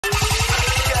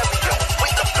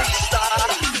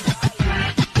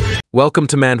Welcome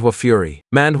to Manhwa Fury.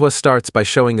 Manhwa starts by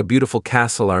showing a beautiful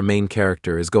castle our main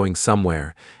character is going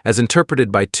somewhere, as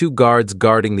interpreted by two guards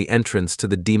guarding the entrance to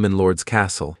the Demon Lord's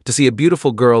castle, to see a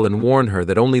beautiful girl and warn her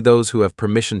that only those who have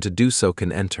permission to do so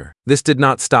can enter. This did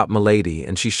not stop Milady,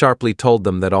 and she sharply told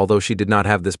them that although she did not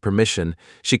have this permission,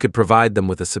 she could provide them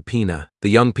with a subpoena. The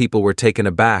young people were taken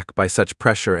aback by such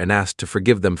pressure and asked to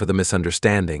forgive them for the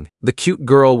misunderstanding. The cute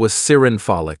girl was Irene,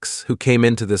 who came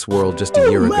into this world just a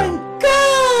year ago.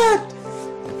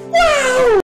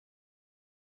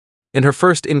 In her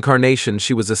first incarnation,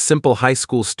 she was a simple high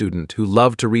school student who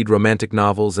loved to read romantic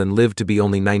novels and lived to be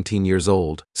only 19 years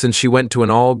old. Since she went to an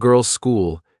all-girls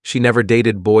school, she never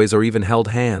dated boys or even held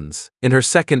hands. In her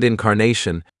second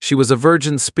incarnation, she was a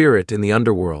virgin spirit in the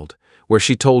underworld, where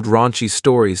she told raunchy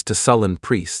stories to sullen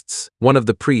priests. One of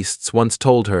the priests once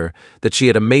told her that she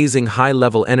had amazing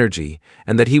high-level energy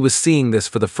and that he was seeing this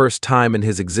for the first time in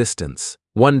his existence.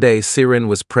 One day, Irene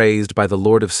was praised by the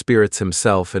Lord of Spirits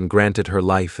himself and granted her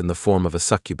life in the form of a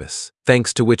succubus,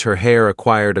 thanks to which her hair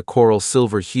acquired a coral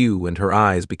silver hue and her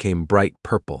eyes became bright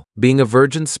purple. Being a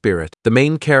virgin spirit, the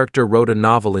main character wrote a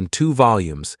novel in 2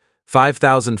 volumes,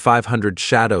 5,500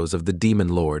 Shadows of the Demon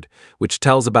Lord, which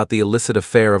tells about the illicit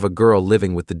affair of a girl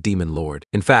living with the Demon Lord.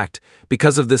 In fact,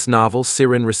 because of this novel,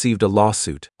 Irene received a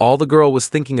lawsuit. All the girl was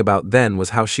thinking about then was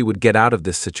how she would get out of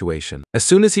this situation. As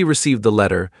soon as he received the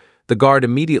letter, the guard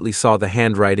immediately saw the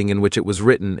handwriting in which it was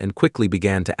written and quickly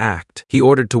began to act. He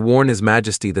ordered to warn His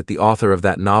Majesty that the author of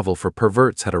that novel for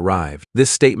perverts had arrived. This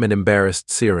statement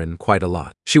embarrassed Irene quite a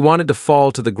lot. She wanted to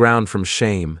fall to the ground from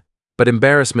shame, but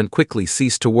embarrassment quickly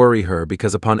ceased to worry her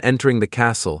because upon entering the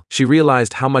castle, she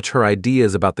realized how much her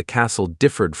ideas about the castle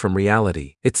differed from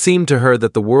reality. It seemed to her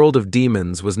that the world of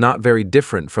demons was not very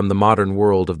different from the modern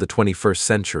world of the 21st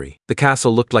century. The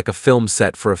castle looked like a film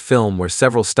set for a film where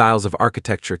several styles of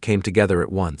architecture came together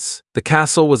at once. The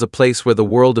castle was a place where the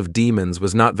world of demons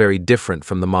was not very different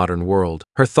from the modern world.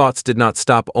 Her thoughts did not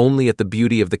stop only at the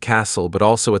beauty of the castle but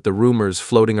also at the rumors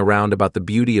floating around about the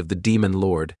beauty of the Demon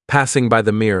Lord. Passing by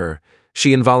the mirror,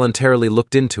 she involuntarily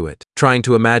looked into it, trying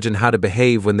to imagine how to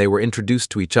behave when they were introduced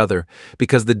to each other,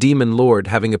 because the Demon Lord,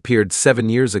 having appeared 7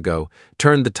 years ago,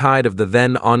 turned the tide of the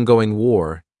then ongoing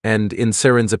war, and, in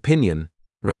Irene's opinion,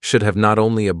 should have not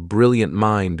only a brilliant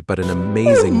mind but an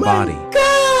amazing body.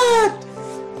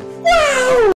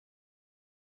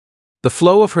 The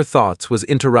flow of her thoughts was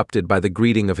interrupted by the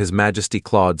greeting of His Majesty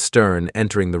Claude Stern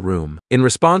entering the room. In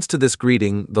response to this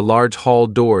greeting, the large hall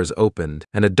doors opened,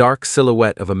 and a dark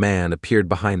silhouette of a man appeared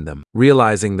behind them.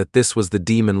 Realizing that this was the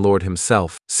Demon Lord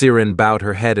himself, Irene bowed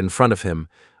her head in front of him,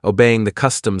 obeying the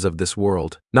customs of this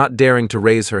world. Not daring to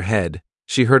raise her head,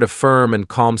 she heard a firm and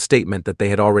calm statement that they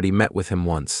had already met with him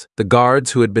once. The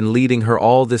guards who had been leading her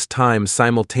all this time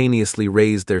simultaneously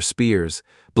raised their spears,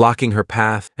 blocking her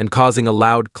path and causing a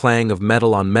loud clang of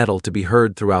metal on metal to be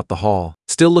heard throughout the hall.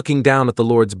 Still looking down at the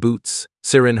Lord's boots,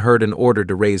 Irene heard an order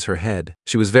to raise her head.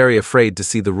 She was very afraid to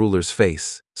see the ruler's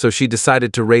face, so she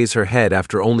decided to raise her head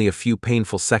after only a few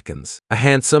painful seconds. A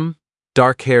handsome,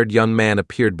 dark-haired young man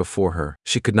appeared before her.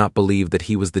 She could not believe that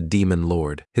he was the Demon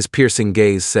Lord. His piercing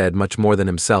gaze said much more than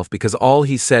himself because all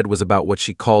he said was about what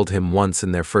she called him once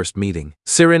in their first meeting.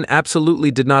 Irene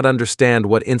absolutely did not understand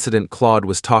what incident Claude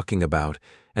was talking about,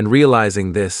 and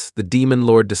realizing this, the Demon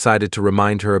Lord decided to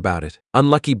remind her about it.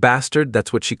 Unlucky bastard,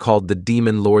 that's what she called the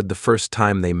Demon Lord the first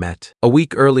time they met. A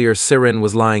week earlier, Irene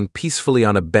was lying peacefully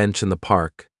on a bench in the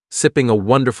park, sipping a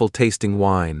wonderful-tasting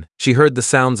wine. She heard the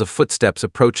sounds of footsteps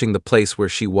approaching the place where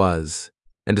she was,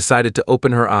 and decided to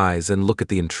open her eyes and look at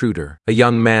the intruder. A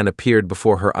young man appeared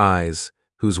before her eyes,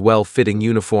 whose well-fitting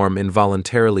uniform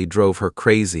involuntarily drove her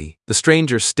crazy. The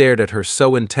stranger stared at her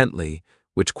so intently,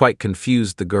 which quite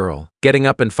confused the girl. Getting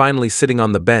up and finally sitting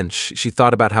on the bench, she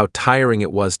thought about how tiring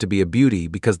it was to be a beauty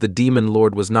because the Demon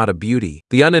Lord was not a beauty.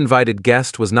 The uninvited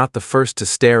guest was not the first to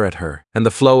stare at her, and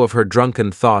the flow of her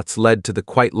drunken thoughts led to the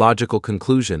quite logical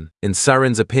conclusion, in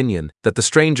Irene's opinion, that the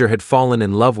stranger had fallen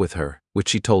in love with her, which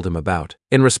she told him about.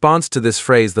 In response to this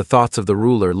phrase, the thoughts of the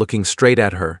ruler, looking straight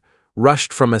at her,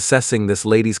 rushed from assessing this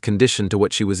lady's condition to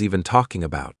what she was even talking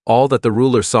about. All that the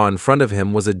ruler saw in front of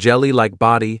him was a jelly-like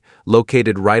body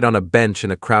located right on a bench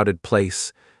in a crowded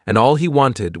place, and all he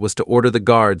wanted was to order the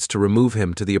guards to remove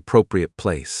him to the appropriate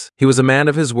place. He was a man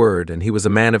of his word, and he was a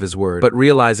man of his word, but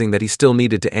realizing that he still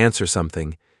needed to answer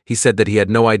something, he said that he had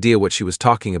no idea what she was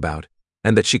talking about,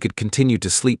 and that she could continue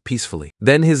to sleep peacefully.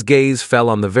 Then his gaze fell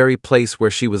on the very place where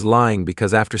she was lying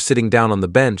because after sitting down on the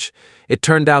bench, it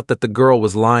turned out that the girl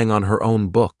was lying on her own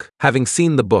book. Having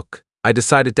seen the book, I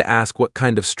decided to ask what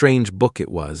kind of strange book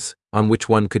it was, on which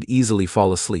one could easily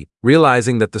fall asleep.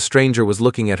 Realizing that the stranger was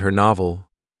looking at her novel,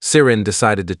 Sirin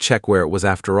decided to check where it was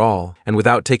after all, and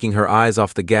without taking her eyes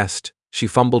off the guest, she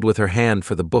fumbled with her hand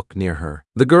for the book near her.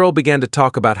 The girl began to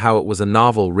talk about how it was a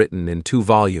novel written in 2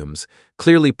 volumes,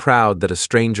 clearly proud that a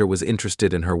stranger was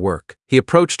interested in her work. He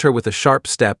approached her with a sharp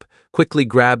step, quickly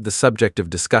grabbed the subject of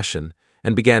discussion,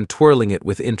 and began twirling it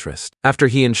with interest. After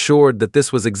he ensured that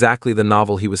this was exactly the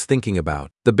novel he was thinking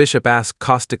about, the bishop asked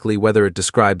caustically whether it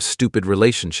described stupid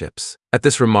relationships. At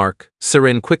this remark,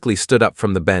 Sirin quickly stood up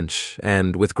from the bench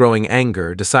and, with growing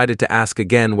anger, decided to ask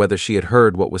again whether she had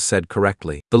heard what was said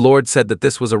correctly. The Lord said that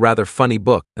this was a rather funny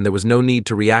book, and there was no need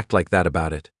to react like that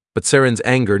about it. But Sirin's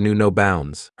anger knew no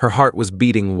bounds. Her heart was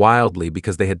beating wildly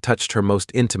because they had touched her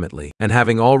most intimately, and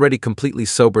having already completely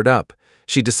sobered up,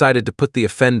 she decided to put the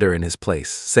offender in his place,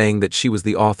 saying that she was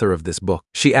the author of this book.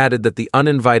 She added that the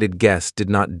uninvited guest did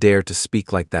not dare to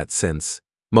speak like that since,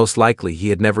 most likely, he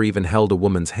had never even held a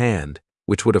woman's hand,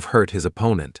 which would have hurt his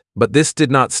opponent. But this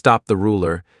did not stop the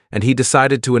ruler, and he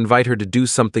decided to invite her to do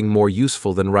something more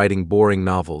useful than writing boring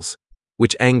novels,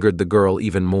 which angered the girl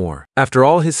even more. After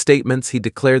all his statements, he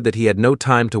declared that he had no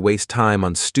time to waste time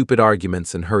on stupid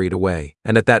arguments and hurried away.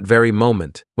 And at that very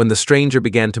moment, when the stranger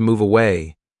began to move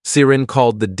away, Sirin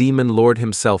called the demon lord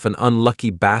himself an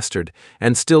unlucky bastard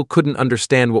and still couldn't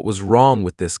understand what was wrong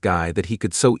with this guy that he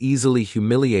could so easily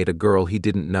humiliate a girl he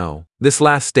didn't know. This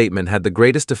last statement had the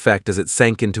greatest effect as it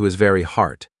sank into his very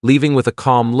heart. Leaving with a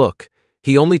calm look,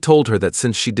 he only told her that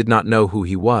since she did not know who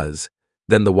he was,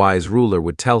 then the wise ruler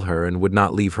would tell her and would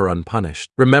not leave her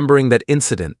unpunished. Remembering that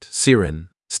incident, Sirin,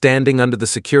 standing under the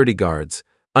security guards,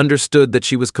 understood that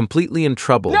she was completely in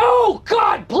trouble. No!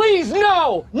 God, please,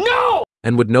 no! No!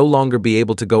 And would no longer be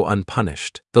able to go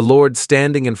unpunished. The Lord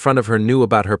standing in front of her knew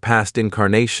about her past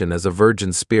incarnation as a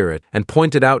virgin spirit and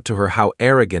pointed out to her how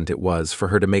arrogant it was for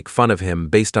her to make fun of him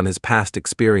based on his past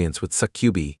experience with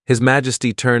succubi. His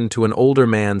Majesty turned to an older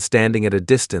man standing at a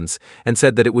distance and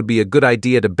said that it would be a good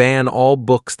idea to ban all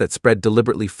books that spread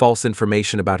deliberately false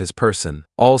information about his person.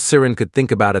 All Sirin could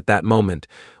think about at that moment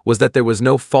was that there was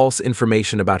no false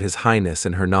information about His Highness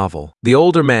in her novel. The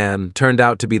older man turned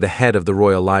out to be the head of the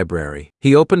royal library.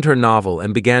 He opened her novel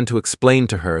and began to explain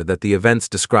to her that the events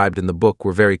described in the book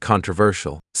were very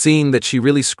controversial. Seeing that she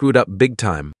really screwed up big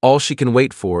time, all she can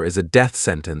wait for is a death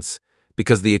sentence,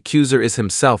 because the accuser is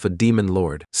himself a demon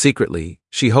lord. Secretly,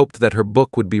 she hoped that her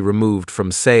book would be removed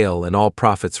from sale and all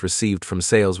profits received from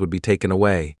sales would be taken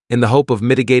away. In the hope of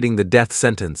mitigating the death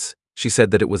sentence, she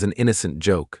said that it was an innocent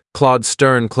joke. Claude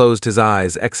Stern closed his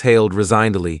eyes, exhaled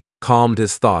resignedly, calmed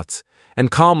his thoughts,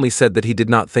 and calmly said that he did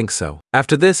not think so.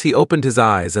 After this, he opened his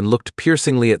eyes and looked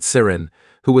piercingly at Sirin,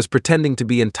 who was pretending to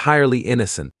be entirely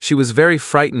innocent. She was very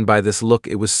frightened by this look.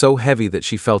 It was so heavy that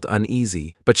she felt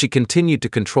uneasy, but she continued to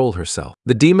control herself.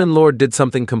 The demon lord did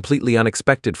something completely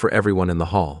unexpected for everyone in the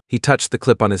hall. He touched the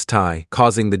clip on his tie,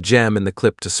 causing the gem in the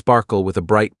clip to sparkle with a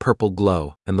bright purple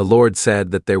glow, and the Lord said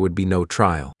that there would be no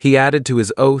trial. He added to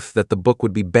his oath that the book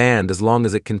would be banned as long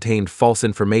as it contained false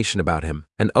information about him.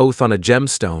 An oath on a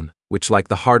gemstone, which, like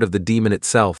the heart of the demon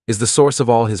itself, is the source of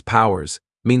all his powers,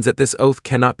 means that this oath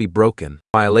cannot be broken.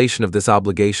 Violation of this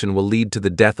obligation will lead to the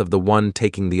death of the one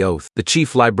taking the oath. The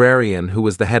chief librarian, who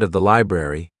was the head of the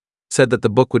library, said that the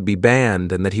book would be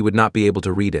banned and that he would not be able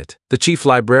to read it. The chief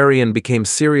librarian became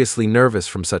seriously nervous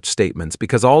from such statements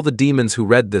because all the demons who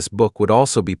read this book would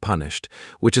also be punished,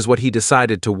 which is what he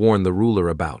decided to warn the ruler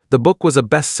about. The book was a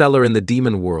bestseller in the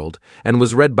demon world and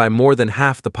was read by more than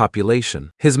half the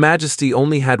population. His Majesty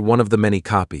only had one of the many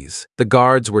copies. The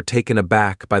guards were taken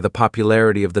aback by the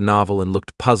popularity of the novel and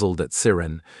looked puzzled at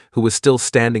Sirin, who was still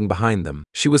standing behind them.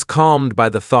 She was calmed by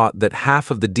the thought that half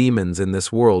of the demons in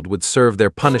this world would serve their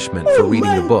punishment for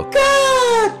reading the book.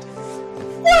 God!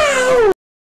 Wow!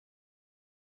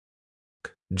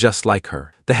 Just like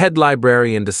her. The head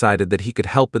librarian decided that he could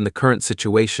help in the current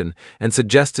situation and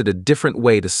suggested a different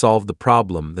way to solve the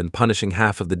problem than punishing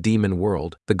half of the demon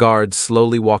world. The guards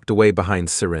slowly walked away behind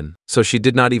Sirin, so she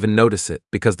did not even notice it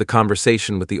because the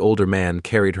conversation with the older man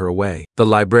carried her away. The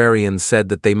librarian said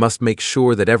that they must make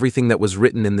sure that everything that was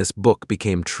written in this book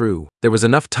became true. There was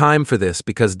enough time for this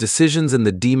because decisions in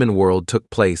the demon world took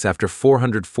place after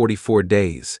 444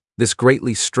 days. This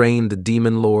greatly strained the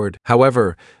demon lord.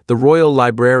 However, the royal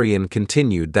librarian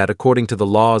continued that according to the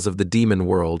laws of the demon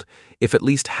world, if at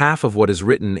least half of what is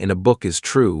written in a book is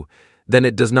true, then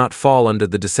it does not fall under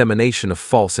the dissemination of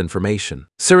false information.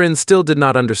 Sirin still did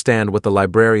not understand what the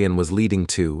librarian was leading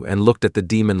to and looked at the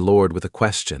demon lord with a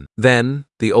question. Then,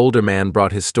 the older man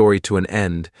brought his story to an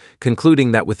end,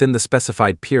 concluding that within the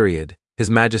specified period, His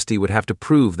Majesty would have to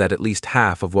prove that at least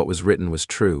half of what was written was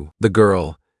true. The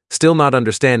girl, still not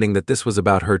understanding that this was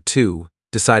about her too,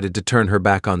 decided to turn her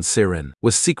back on Siren,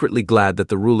 was secretly glad that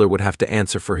the ruler would have to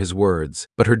answer for his words,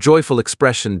 but her joyful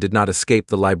expression did not escape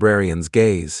the librarian's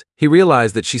gaze. He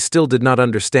realized that she still did not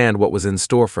understand what was in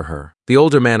store for her. The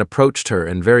older man approached her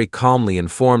and very calmly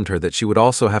informed her that she would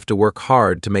also have to work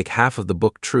hard to make half of the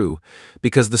book true,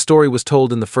 because the story was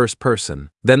told in the first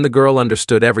person. Then the girl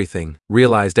understood everything,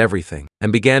 realized everything,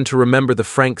 and began to remember the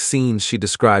frank scenes she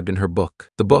described in her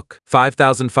book. The book,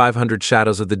 5,500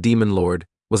 Shadows of the Demon Lord,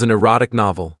 was an erotic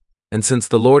novel, and since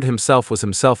the Lord himself was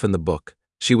himself in the book,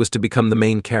 she was to become the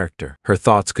main character. Her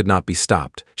thoughts could not be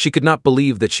stopped. She could not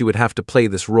believe that she would have to play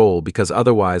this role because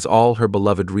otherwise all her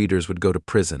beloved readers would go to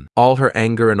prison. All her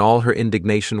anger and all her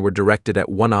indignation were directed at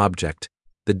one object,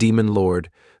 the demon lord,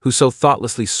 who so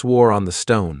thoughtlessly swore on the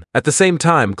stone. At the same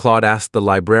time, Claude asked the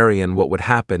librarian what would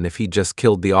happen if he just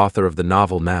killed the author of the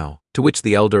novel now, to which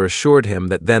the elder assured him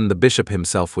that then the bishop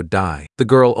himself would die. The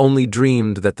girl only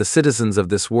dreamed that the citizens of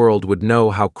this world would know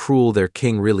how cruel their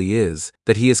king really is,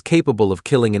 that he is capable of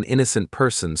killing an innocent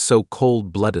person so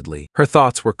cold-bloodedly. Her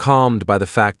thoughts were calmed by the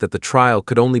fact that the trial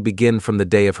could only begin from the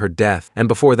day of her death, and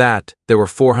before that, there were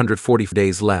 440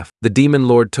 days left. The demon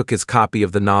lord took his copy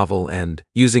of the novel and,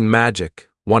 using magic,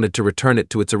 wanted to return it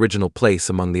to its original place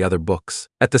among the other books.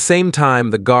 At the same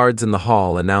time, the guards in the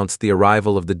hall announced the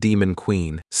arrival of the demon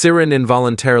queen. Siren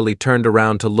involuntarily turned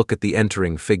around to look at the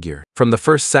entering figure. From the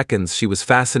first seconds, she was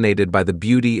fascinated by the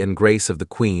beauty and grace of the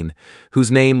queen, whose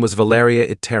name was Valeria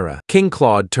Itera. King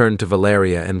Claude turned to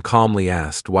Valeria and calmly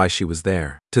asked why she was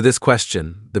there. To this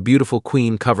question, the beautiful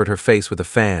queen covered her face with a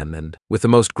fan and, with the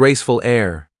most graceful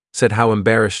air, said how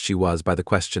embarrassed she was by the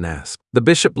question asked. The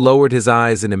bishop lowered his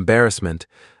eyes in embarrassment,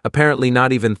 apparently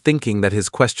not even thinking that his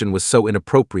question was so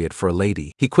inappropriate for a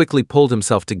lady. He quickly pulled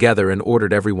himself together and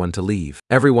ordered everyone to leave.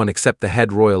 Everyone except the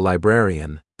head royal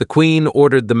librarian. The queen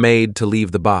ordered the maid to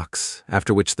leave the box,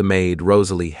 after which the maid,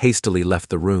 Rosalie, hastily left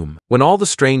the room. When all the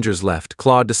strangers left,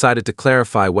 Claude decided to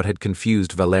clarify what had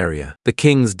confused Valeria. The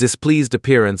king's displeased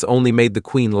appearance only made the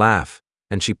queen laugh,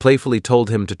 and she playfully told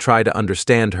him to try to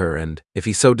understand her and, if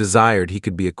he so desired, he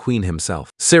could be a queen himself.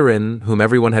 Siren, whom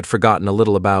everyone had forgotten a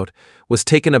little about, was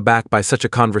taken aback by such a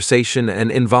conversation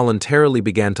and involuntarily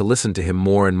began to listen to him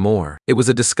more and more. It was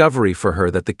a discovery for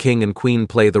her that the king and queen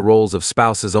play the roles of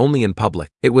spouses only in public.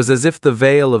 It was as if the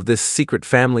veil of this secret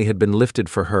family had been lifted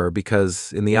for her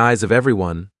because, in the eyes of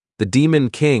everyone, the demon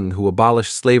king who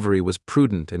abolished slavery was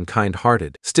prudent and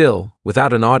kind-hearted. Still,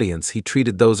 without an audience, he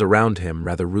treated those around him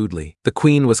rather rudely. The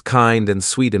queen was kind and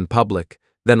sweet in public,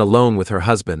 then alone with her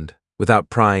husband,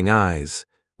 without prying eyes,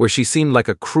 where she seemed like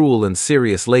a cruel and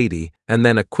serious lady, and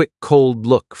then a quick cold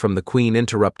look from the queen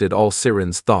interrupted all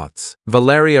Siren's thoughts.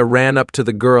 Valeria ran up to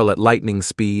the girl at lightning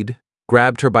speed,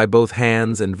 grabbed her by both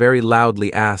hands and very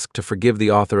loudly asked to forgive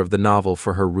the author of the novel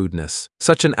for her rudeness.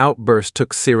 Such an outburst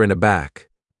took Siren aback.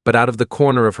 But out of the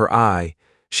corner of her eye,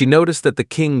 she noticed that the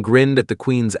king grinned at the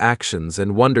queen's actions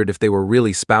and wondered if they were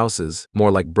really spouses,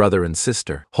 more like brother and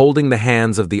sister. Holding the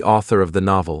hands of the author of the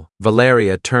novel,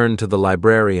 Valeria turned to the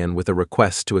librarian with a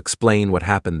request to explain what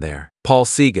happened there. Paul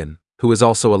Segan, who is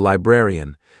also a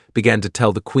librarian, began to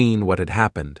tell the queen what had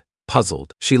happened.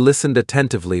 Puzzled, she listened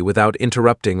attentively without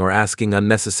interrupting or asking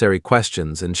unnecessary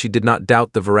questions, and she did not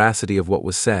doubt the veracity of what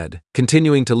was said.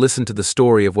 Continuing to listen to the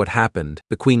story of what happened,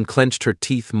 the queen clenched her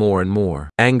teeth more and more.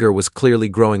 Anger was clearly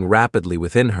growing rapidly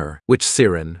within her, which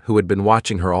Siren, who had been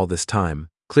watching her all this time,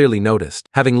 clearly noticed.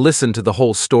 Having listened to the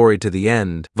whole story to the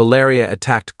end, Valeria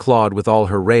attacked Claude with all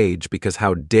her rage because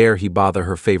how dare he bother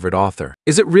her favorite author.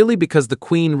 Is it really because the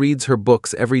queen reads her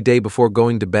books every day before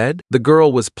going to bed? The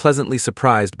girl was pleasantly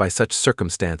surprised by such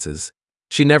circumstances.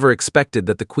 She never expected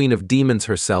that the Queen of Demons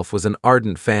herself was an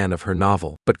ardent fan of her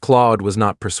novel. But Claude was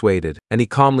not persuaded, and he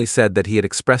calmly said that he had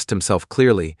expressed himself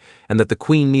clearly and that the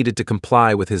queen needed to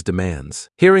comply with his demands.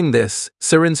 Hearing this,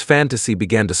 Siren's fantasy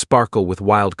began to sparkle with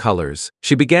wild colors.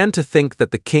 She began to think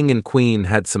that the king and queen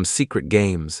had some secret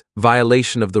games,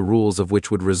 violation of the rules of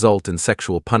which would result in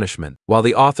sexual punishment. While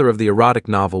the author of the erotic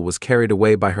novel was carried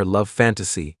away by her love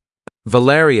fantasy,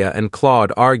 Valeria and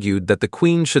Claude argued that the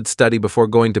queen should study before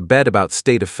going to bed about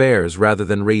state affairs rather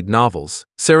than read novels.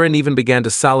 Siren even began to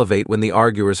salivate when the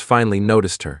arguers finally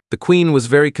noticed her. The queen was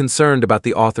very concerned about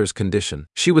the author's condition.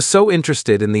 She was so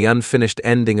interested in the unfinished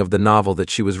ending of the novel that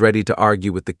she was ready to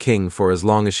argue with the king for as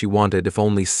long as she wanted if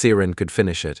only Siren could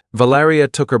finish it. Valeria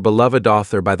took her beloved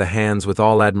author by the hands with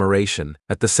all admiration,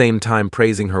 at the same time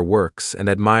praising her works and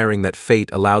admiring that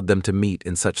fate allowed them to meet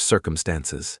in such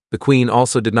circumstances. The queen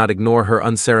also did not ignore her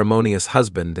unceremonious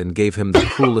husband and gave him the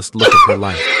cruelest look of her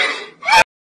life.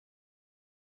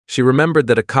 She remembered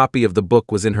that a copy of the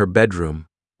book was in her bedroom,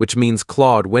 which means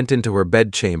Claude went into her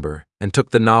bedchamber and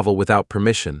took the novel without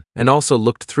permission, and also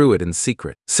looked through it in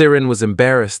secret. Irene was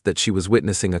embarrassed that she was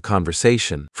witnessing a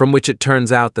conversation, from which it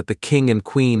turns out that the king and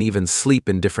queen even sleep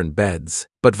in different beds.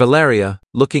 But Valeria,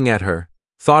 looking at her,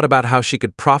 thought about how she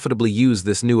could profitably use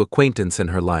this new acquaintance in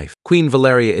her life. Queen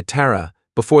Valeria Itara,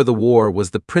 before the war,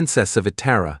 was the Princess of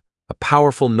Itara, a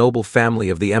powerful noble family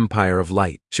of the Empire of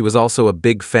Light. She was also a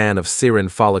big fan of Irene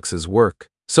Follix's work,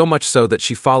 so much so that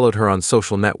she followed her on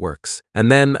social networks.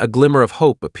 And then a glimmer of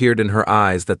hope appeared in her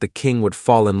eyes that the king would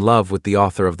fall in love with the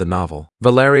author of the novel.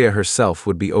 Valeria herself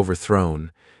would be overthrown,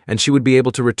 and she would be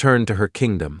able to return to her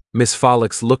kingdom. Miss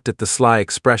Follix looked at the sly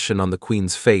expression on the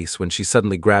queen's face when she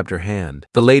suddenly grabbed her hand.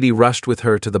 The lady rushed with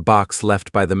her to the box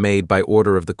left by the maid by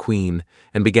order of the queen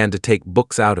and began to take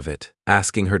books out of it,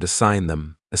 asking her to sign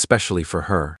them, especially for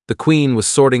her. The queen was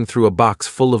sorting through a box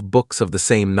full of books of the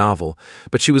same novel,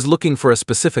 but she was looking for a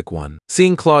specific one.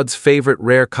 Seeing Claude's favorite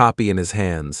rare copy in his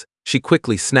hands, she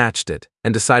quickly snatched it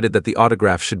and decided that the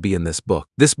autograph should be in this book.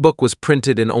 This book was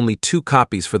printed in only 2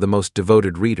 copies for the most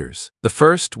devoted readers. The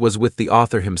first was with the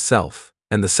author himself,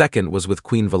 and the second was with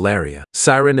Queen Valeria.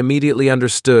 Irene immediately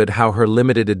understood how her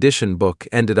limited edition book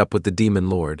ended up with the Demon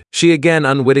Lord. She again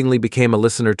unwittingly became a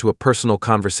listener to a personal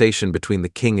conversation between the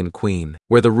king and queen,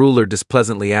 where the ruler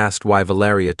displeasantly asked why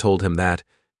Valeria told him that,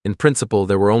 in principle,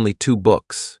 there were only 2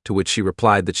 books, to which she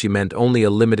replied that she meant only a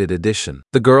limited edition.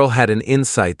 The girl had an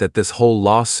insight that this whole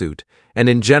lawsuit, and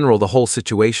in general the whole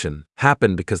situation,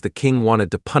 happened because the king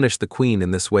wanted to punish the queen in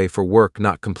this way for work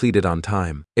not completed on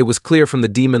time. It was clear from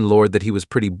the Demon Lord that he was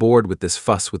pretty bored with this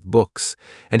fuss with books,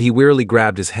 and he wearily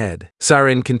grabbed his head.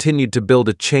 Irene continued to build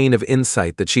a chain of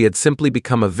insight that she had simply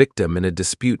become a victim in a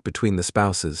dispute between the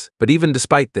spouses. But even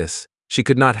despite this, she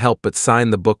could not help but sign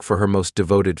the book for her most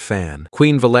devoted fan.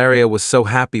 Queen Valeria was so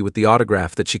happy with the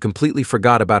autograph that she completely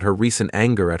forgot about her recent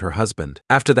anger at her husband.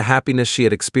 After the happiness she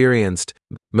had experienced,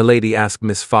 Milady asked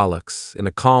Miss Follix, in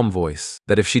a calm voice,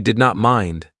 that if she did not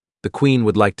mind, the queen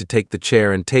would like to take the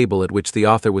chair and table at which the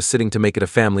author was sitting to make it a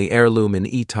family heirloom in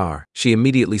Itar. She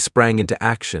immediately sprang into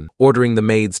action, ordering the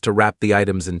maids to wrap the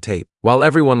items in tape. While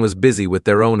everyone was busy with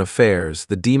their own affairs,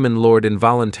 the Demon Lord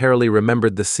involuntarily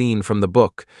remembered the scene from the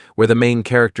book where the main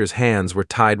character's hands were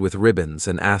tied with ribbons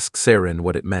and asked Irene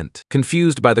what it meant.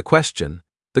 Confused by the question,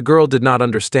 the girl did not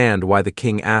understand why the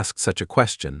king asked such a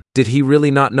question. Did he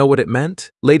really not know what it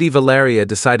meant? Lady Valeria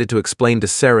decided to explain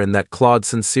to Irene that Claude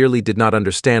sincerely did not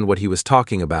understand what he was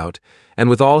talking about, and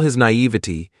with all his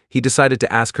naivety, he decided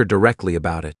to ask her directly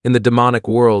about it. In the demonic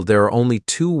world, there are only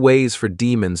 2 ways for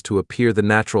demons to appear: the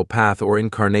natural path or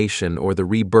incarnation, or the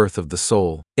rebirth of the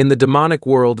soul. In the demonic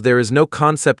world, there is no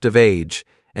concept of age,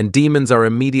 and demons are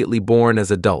immediately born as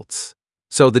adults.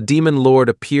 So the Demon Lord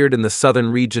appeared in the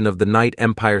southern region of the Night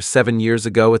Empire 7 years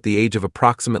ago at the age of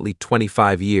approximately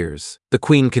 25 years. The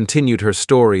queen continued her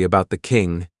story about the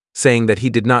king, saying that he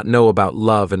did not know about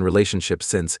love and relationships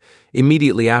since,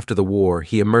 immediately after the war,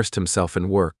 he immersed himself in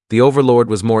work. The overlord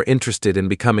was more interested in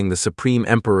becoming the supreme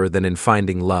emperor than in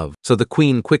finding love, so the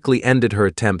queen quickly ended her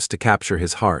attempts to capture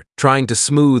his heart. Trying to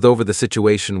smooth over the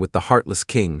situation with the heartless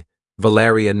king,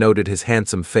 Valeria noted his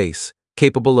handsome face,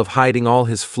 capable of hiding all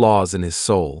his flaws in his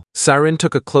soul. Irene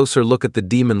took a closer look at the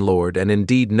Demon Lord and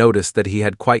indeed noticed that he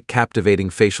had quite captivating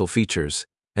facial features,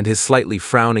 and his slightly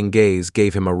frowning gaze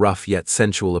gave him a rough yet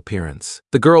sensual appearance.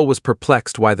 The girl was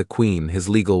perplexed why the queen, his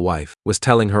legal wife, was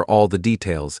telling her all the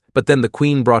details, but then the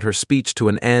queen brought her speech to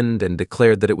an end and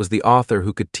declared that it was the author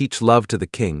who could teach love to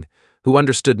the king, who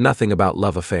understood nothing about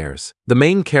love affairs. The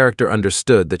main character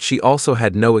understood that she also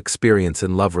had no experience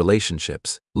in love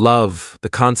relationships. Love, the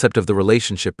concept of the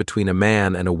relationship between a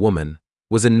man and a woman,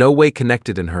 was in no way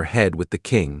connected in her head with the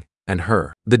king and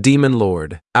her. The Demon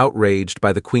Lord, outraged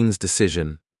by the queen's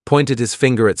decision, pointed his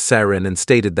finger at Irene and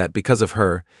stated that because of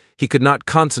her, he could not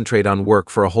concentrate on work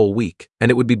for a whole week,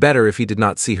 and it would be better if he did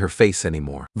not see her face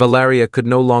anymore. Valeria could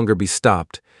no longer be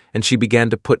stopped, and she began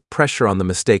to put pressure on the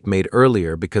mistake made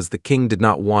earlier because the king did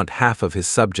not want half of his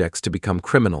subjects to become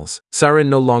criminals. Irene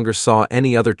no longer saw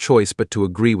any other choice but to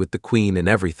agree with the queen in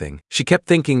everything. She kept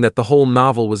thinking that the whole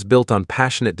novel was built on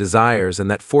passionate desires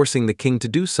and that forcing the king to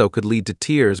do so could lead to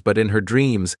tears, but in her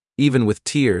dreams, even with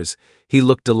tears, he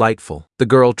looked delightful. The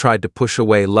girl tried to push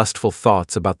away lustful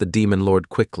thoughts about the Demon Lord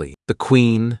quickly. The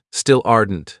queen, still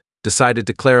ardent, decided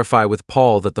to clarify with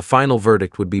Paul that the final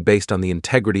verdict would be based on the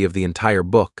integrity of the entire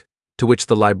book, to which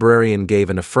the librarian gave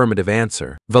an affirmative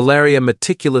answer. Valeria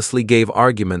meticulously gave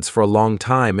arguments for a long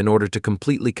time in order to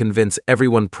completely convince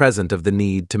everyone present of the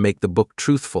need to make the book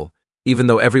truthful, even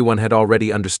though everyone had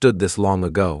already understood this long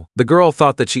ago. The girl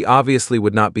thought that she obviously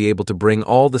would not be able to bring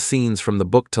all the scenes from the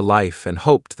book to life and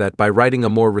hoped that by writing a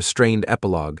more restrained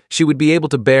epilogue, she would be able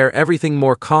to bear everything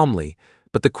more calmly,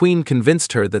 but the queen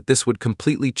convinced her that this would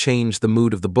completely change the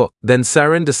mood of the book. Then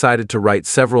Irene decided to write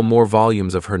several more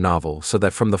volumes of her novel so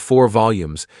that from the 4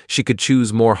 volumes she could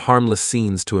choose more harmless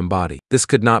scenes to embody. This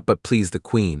could not but please the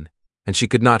queen, and she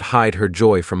could not hide her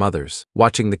joy from others.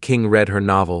 Watching the king read her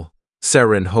novel,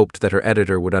 Irene hoped that her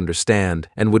editor would understand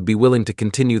and would be willing to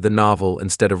continue the novel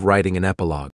instead of writing an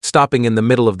epilogue. Stopping in the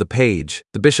middle of the page,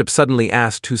 the bishop suddenly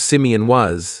asked who Simeon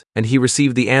was, and he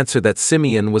received the answer that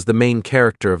Simeon was the main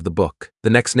character of the book. The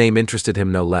next name interested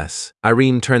him no less.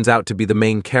 Irene turns out to be the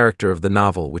main character of the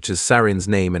novel, which is Irene's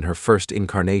name in her first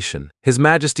incarnation. His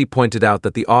Majesty pointed out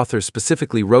that the author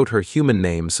specifically wrote her human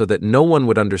name so that no one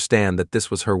would understand that this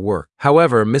was her work.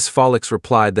 However, Miss Follix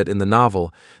replied that in the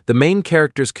novel, the main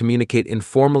characters communicate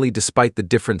informally despite the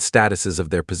different statuses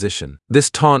of their position. This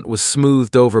taunt was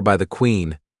smoothed over by the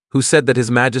queen, who said that His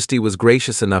Majesty was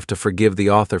gracious enough to forgive the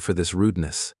author for this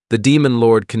rudeness. The demon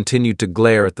lord continued to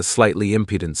glare at the slightly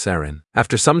impudent Irene.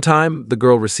 After some time, the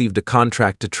girl received a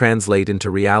contract to translate into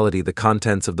reality the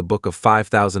contents of the book of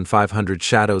 5,500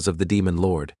 Shadows of the Demon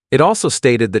Lord. It also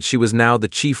stated that she was now the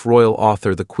chief royal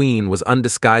author. The queen was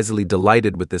undisguisedly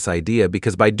delighted with this idea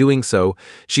because by doing so,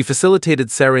 she facilitated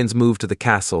Irene's move to the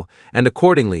castle, and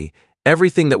accordingly,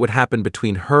 everything that would happen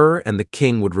between her and the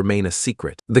king would remain a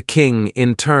secret. The king,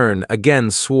 in turn, again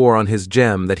swore on his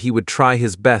gem that he would try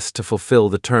his best to fulfill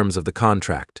the terms of the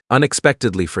contract.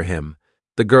 Unexpectedly for him,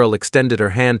 the girl extended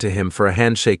her hand to him for a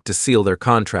handshake to seal their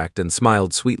contract and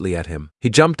smiled sweetly at him.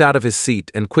 He jumped out of his seat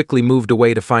and quickly moved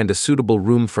away to find a suitable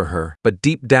room for her, but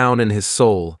deep down in his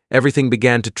soul, everything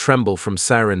began to tremble from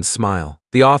Irene's smile.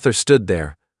 The author stood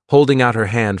there, holding out her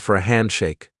hand for a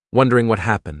handshake, wondering what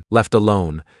happened. Left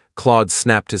alone, Claude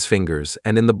snapped his fingers,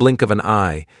 and in the blink of an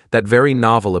eye, that very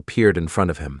novel appeared in front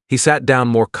of him. He sat down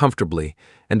more comfortably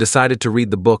and decided to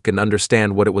read the book and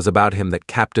understand what it was about him that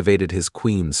captivated his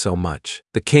queen so much.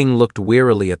 The king looked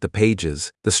wearily at the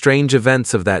pages. The strange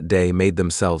events of that day made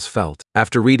themselves felt.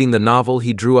 After reading the novel,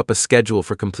 he drew up a schedule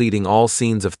for completing all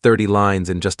scenes of 30 lines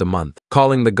in just a month.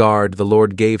 Calling the guard, the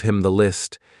lord gave him the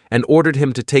list and ordered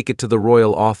him to take it to the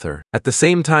royal author, at the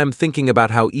same time thinking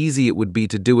about how easy it would be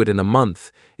to do it in a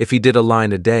month if he did a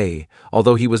line a day,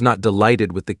 although he was not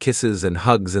delighted with the kisses and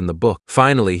hugs in the book.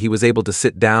 Finally, he was able to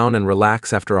sit down and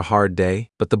relax after a hard day,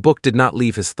 but the book did not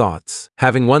leave his thoughts.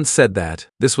 Having once said that,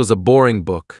 this was a boring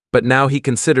book, but now he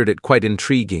considered it quite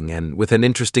intriguing and with an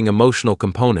interesting emotional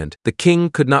component. The king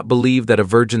could not believe that a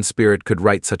virgin spirit could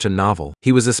write such a novel.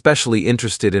 He was especially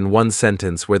interested in one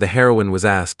sentence where the heroine was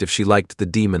asked if she liked the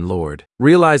demon lord.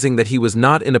 Realizing that he was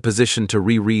not in a position to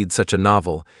reread such a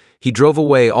novel, he drove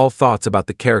away all thoughts about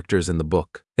the characters in the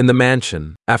book. In the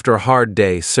mansion, after a hard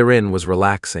day, Irene was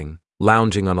relaxing,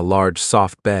 lounging on a large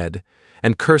soft bed,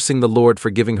 and cursing the lord for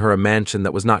giving her a mansion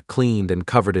that was not cleaned and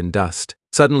covered in dust.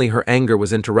 Suddenly her anger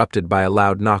was interrupted by a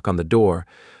loud knock on the door,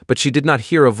 but she did not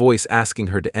hear a voice asking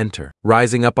her to enter.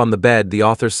 Rising up on the bed, the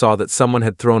author saw that someone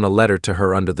had thrown a letter to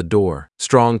her under the door.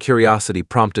 Strong curiosity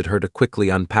prompted her to quickly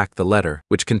unpack the letter,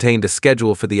 which contained a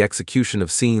schedule for the execution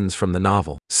of scenes from the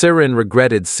novel. Irene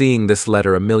regretted seeing this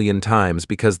letter a million times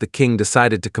because the king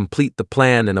decided to complete the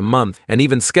plan in a month and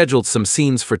even scheduled some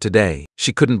scenes for today.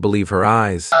 She couldn't believe her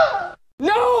eyes.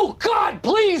 No! God,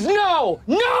 please, no!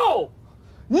 No!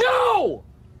 No!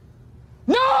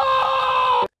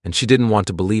 No! And she didn't want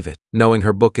to believe it. Knowing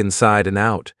her book inside and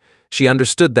out, she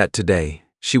understood that today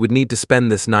she would need to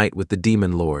spend this night with the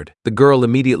demon lord. The girl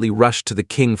immediately rushed to the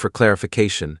king for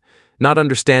clarification, not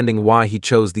understanding why he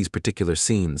chose these particular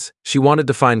scenes. She wanted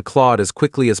to find Claude as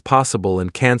quickly as possible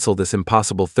and cancel this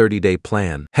impossible 30-day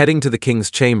plan. Heading to the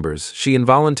king's chambers, she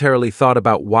involuntarily thought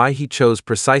about why he chose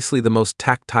precisely the most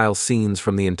tactile scenes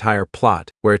from the entire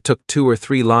plot, where it took 2 or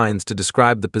 3 lines to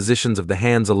describe the positions of the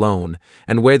hands alone,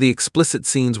 and where the explicit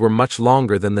scenes were much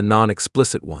longer than the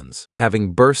non-explicit ones.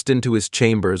 Having burst into his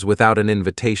chambers without an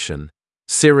invitation,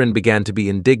 Irene began to be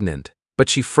indignant, but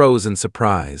she froze in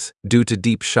surprise. Due to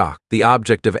deep shock, the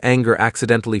object of anger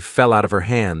accidentally fell out of her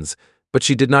hands, but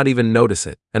she did not even notice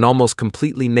it. An almost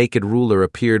completely naked ruler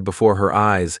appeared before her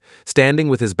eyes, standing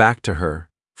with his back to her,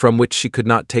 from which she could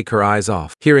not take her eyes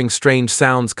off. Hearing strange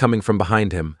sounds coming from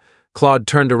behind him, Claude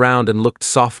turned around and looked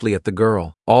softly at the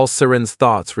girl. All Irene's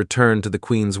thoughts returned to the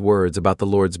queen's words about the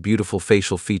lord's beautiful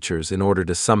facial features in order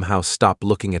to somehow stop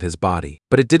looking at his body.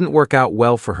 But it didn't work out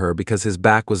well for her because his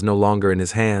back was no longer in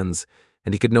his hands,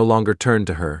 and he could no longer turn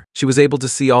to her. She was able to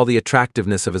see all the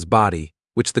attractiveness of his body,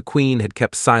 which the queen had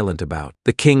kept silent about.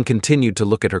 The king continued to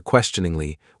look at her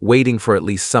questioningly, waiting for at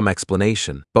least some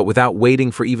explanation. But without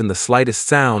waiting for even the slightest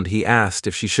sound, he asked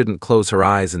if she shouldn't close her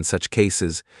eyes in such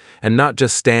cases, and not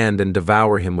just stand and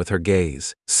devour him with her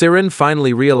gaze. Irene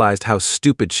finally realized how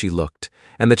stupid she looked,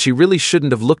 and that she really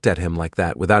shouldn't have looked at him like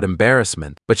that without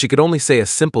embarrassment, but she could only say a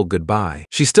simple goodbye.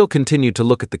 She still continued to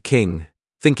look at the king,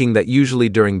 thinking that usually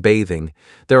during bathing,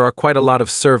 there are quite a lot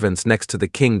of servants next to the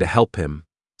king to help him.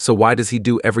 So why does he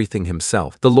do everything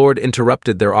himself? The Lord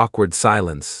interrupted their awkward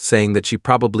silence, saying that she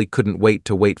probably couldn't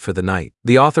wait for the night.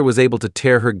 The author was able to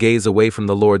tear her gaze away from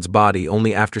the Lord's body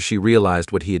only after she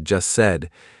realized what he had just said,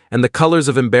 and the colors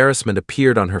of embarrassment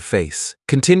appeared on her face.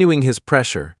 Continuing his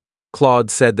pressure,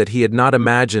 Claude said that he had not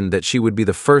imagined that she would be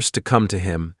the first to come to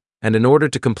him, and in order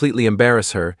to completely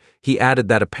embarrass her, he added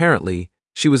that apparently,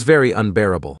 she was very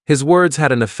unbearable. His words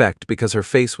had an effect because her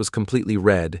face was completely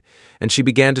red, and she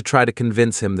began to try to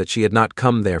convince him that she had not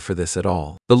come there for this at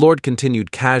all. The Lord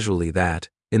continued casually that,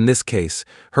 in this case,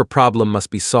 her problem must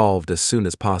be solved as soon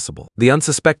as possible. The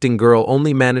unsuspecting girl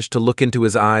only managed to look into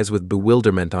his eyes with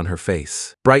bewilderment on her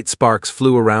face. Bright sparks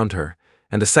flew around her,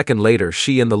 and a second later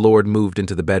she and the Lord moved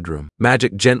into the bedroom.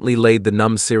 Magic gently laid the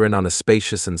numb Irene on a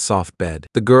spacious and soft bed.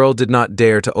 The girl did not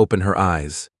dare to open her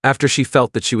eyes. After she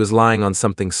felt that she was lying on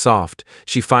something soft,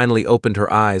 she finally opened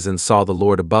her eyes and saw the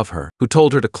Lord above her, who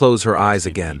told her to close her eyes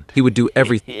again. He would do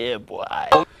everything. Yeah, boy.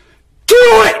 Do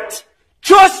it!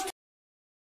 Just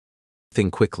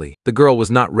Quickly. The girl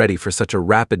was not ready for such a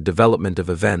rapid development of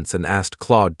events and asked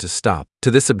Claude to stop.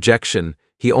 To this objection,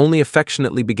 he only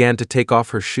affectionately began to take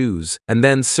off her shoes, and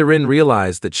then Irene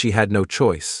realized that she had no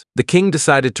choice. The king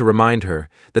decided to remind her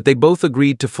that they both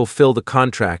agreed to fulfill the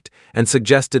contract and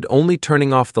suggested only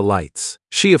turning off the lights.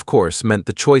 She, of course, meant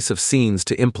the choice of scenes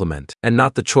to implement, and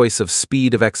not the choice of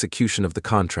speed of execution of the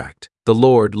contract. The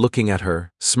Lord, looking at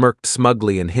her, smirked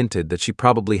smugly and hinted that she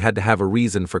probably had to have a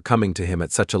reason for coming to him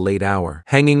at such a late hour.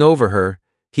 Hanging over her,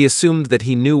 he assumed that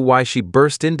he knew why she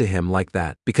burst into him like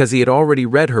that, because he had already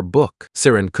read her book.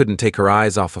 Irene couldn't take her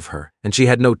eyes off of her, and she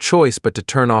had no choice but to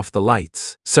turn off the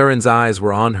lights. Irene's eyes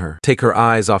were on her. Take her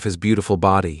eyes off his beautiful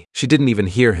body. She didn't even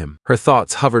hear him. Her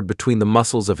thoughts hovered between the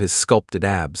muscles of his sculpted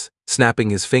abs. Snapping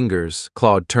his fingers,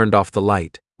 Claude turned off the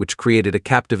light, which created a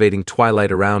captivating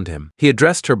twilight around him. He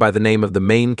addressed her by the name of the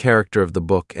main character of the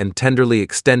book and tenderly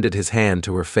extended his hand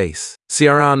to her face.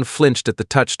 Irene flinched at the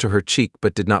touch to her cheek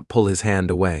but did not pull his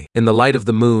hand away. In the light of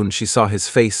the moon, she saw his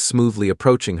face smoothly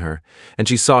approaching her, and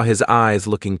she saw his eyes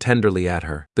looking tenderly at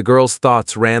her. The girl's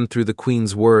thoughts ran through the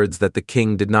queen's words that the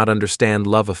king did not understand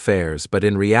love affairs, but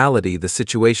in reality the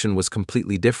situation was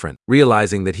completely different.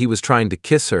 Realizing that he was trying to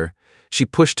kiss her, she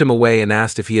pushed him away and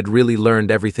asked if he had really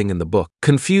learned everything in the book.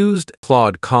 Confused,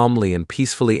 Claude calmly and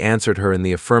peacefully answered her in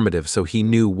the affirmative, so he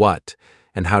knew what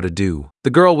and how to do. The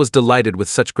girl was delighted with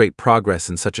such great progress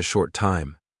in such a short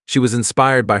time. She was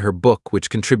inspired by her book, which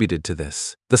contributed to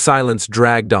this. The silence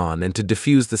dragged on, and to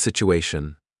diffuse the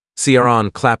situation,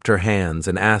 Irene clapped her hands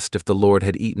and asked if the Lord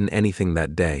had eaten anything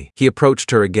that day. He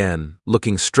approached her again,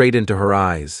 looking straight into her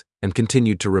eyes, and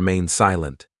continued to remain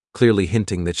silent, clearly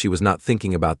hinting that she was not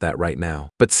thinking about that right now.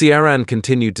 But Irene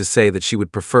continued to say that she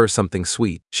would prefer something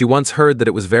sweet. She once heard that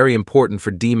it was very important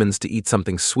for demons to eat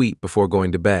something sweet before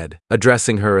going to bed.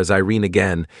 Addressing her as Irene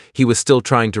again, he was still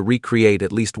trying to recreate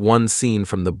at least one scene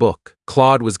from the book.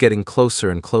 Claude was getting closer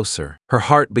and closer. Her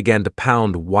heart began to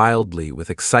pound wildly with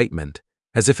excitement,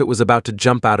 as if it was about to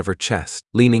jump out of her chest.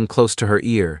 Leaning close to her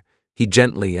ear, he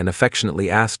gently and affectionately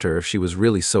asked her if she was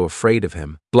really so afraid of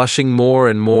him. Blushing more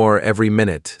and more every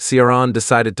minute, Irene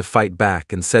decided to fight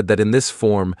back and said that in this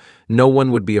form, no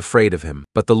one would be afraid of him.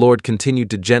 But the Lord continued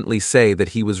to gently say that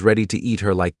he was ready to eat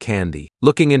her like candy.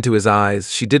 Looking into his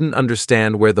eyes, she didn't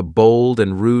understand where the bold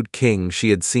and rude king she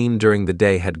had seen during the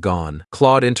day had gone.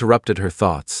 Claude interrupted her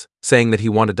thoughts, saying that he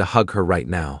wanted to hug her right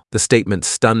now. The statement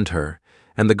stunned her,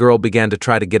 and the girl began to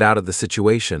try to get out of the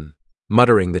situation,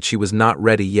 muttering that she was not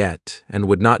ready yet and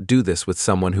would not do this with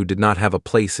someone who did not have a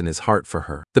place in his heart for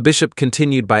her. The bishop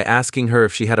continued by asking her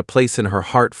if she had a place in her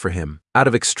heart for him. Out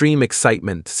of extreme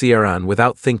excitement, Irene,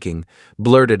 without thinking,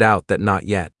 blurted out that not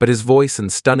yet, but his voice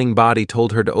and stunning body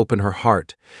told her to open her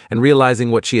heart, and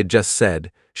realizing what she had just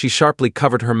said, she sharply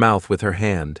covered her mouth with her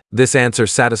hand. This answer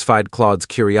satisfied Claude's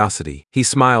curiosity. He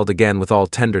smiled again with all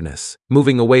tenderness.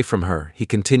 Moving away from her, he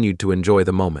continued to enjoy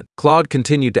the moment. Claude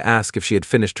continued to ask if she had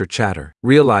finished her chatter.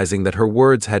 Realizing that her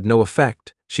words had no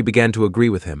effect, she began to agree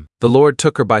with him. The Lord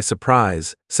took her by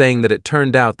surprise, saying that it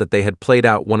turned out that they had played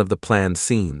out one of the planned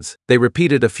scenes. They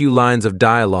repeated a few lines of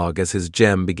dialogue as his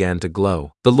gem began to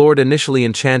glow. The Lord initially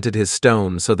enchanted his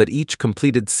stone so that each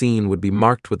completed scene would be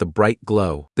marked with a bright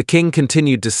glow. The king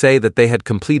continued to say that they had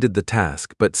completed the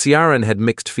task, but Ciaran had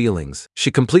mixed feelings.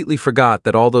 She completely forgot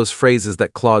that all those phrases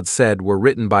that Claude said were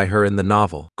written by her in the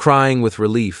novel. Crying with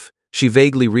relief, she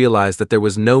vaguely realized that there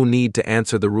was no need to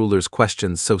answer the ruler's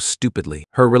questions so stupidly.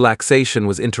 Her relaxation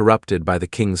was interrupted by the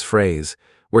king's phrase,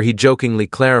 where he jokingly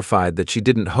clarified that she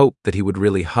didn't hope that he would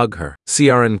really hug her.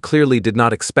 Ciaran clearly did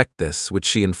not expect this, which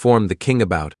she informed the king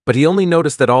about, but he only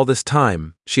noticed that all this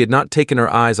time, she had not taken her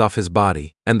eyes off his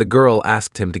body, and the girl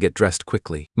asked him to get dressed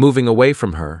quickly. Moving away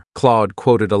from her, Claude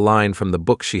quoted a line from the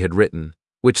book she had written,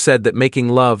 which said that making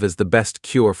love is the best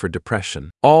cure for depression.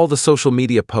 All the social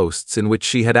media posts in which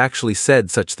she had actually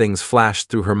said such things flashed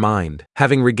through her mind.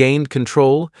 Having regained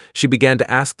control, she began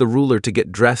to ask the ruler to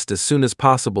get dressed as soon as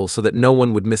possible so that no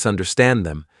one would misunderstand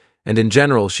them, and in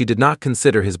general she did not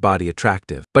consider his body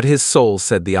attractive. But his soul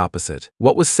said the opposite.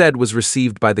 What was said was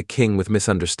received by the king with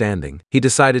misunderstanding. He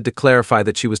decided to clarify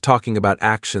that she was talking about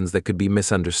actions that could be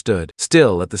misunderstood.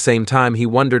 Still, at the same time, he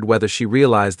wondered whether she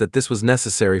realized that this was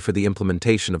necessary for the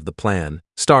implementation of the plan.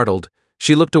 Startled,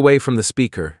 she looked away from the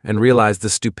speaker and realized the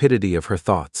stupidity of her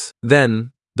thoughts.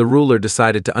 Then, the ruler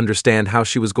decided to understand how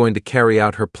she was going to carry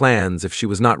out her plans if she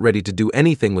was not ready to do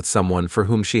anything with someone for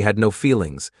whom she had no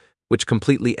feelings, which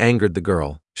completely angered the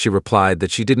girl. She replied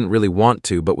that she didn't really want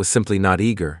to but was simply not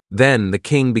eager. Then the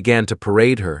king began to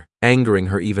parade her, angering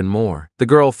her even more. The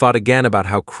girl thought again about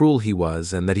how cruel he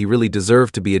was and that he really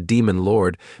deserved to be a demon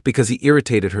lord because he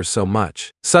irritated her so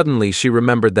much. Suddenly she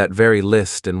remembered that very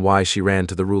list and why she ran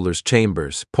to the ruler's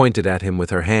chambers, pointed at him with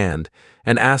her hand,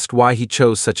 and asked why he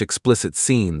chose such explicit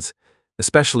scenes,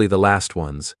 especially the last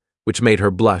ones, which made her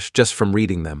blush just from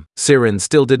reading them. Ciaran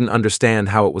still didn't understand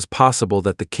how it was possible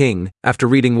that the king, after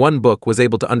reading one book, was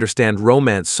able to understand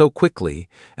romance so quickly,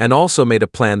 and also made a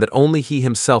plan that only he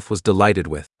himself was delighted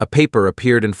with. A paper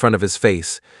appeared in front of his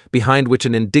face, behind which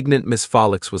an indignant Miss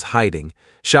Folix was hiding,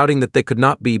 shouting that they could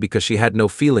not be because she had no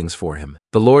feelings for him.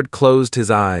 The Lord closed his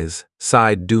eyes,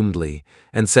 sighed doomedly,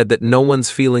 and said that no one's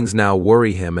feelings now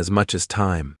worry him as much as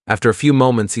time. After a few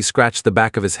moments, he scratched the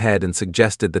back of his head and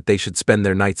suggested that they should spend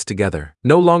their nights together.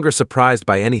 No longer surprised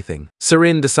by anything,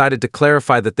 Irene decided to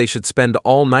clarify that they should spend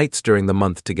all nights during the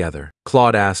month together.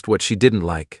 Claude asked what she didn't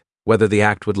like, whether the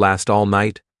act would last all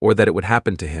night or that it would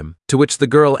happen to him, to which the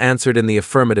girl answered in the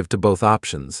affirmative to both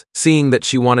options. Seeing that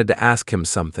she wanted to ask him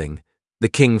something, the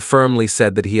king firmly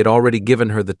said that he had already given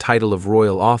her the title of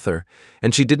royal author,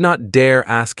 and she did not dare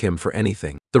ask him for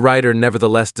anything. The writer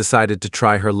nevertheless decided to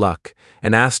try her luck,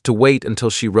 and asked to wait until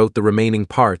she wrote the remaining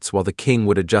parts while the king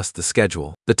would adjust the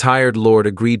schedule. The tired lord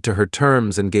agreed to her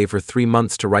terms and gave her 3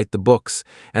 months to write the books,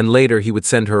 and later he would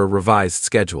send her a revised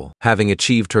schedule. Having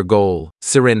achieved her goal,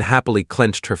 Irene happily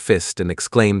clenched her fist and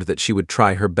exclaimed that she would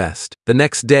try her best. The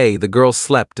next day, the girl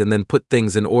slept and then put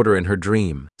things in order in her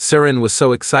dream. Irene was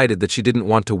so excited that she didn't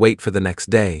want to wait for the next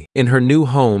day. In her new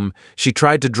home, she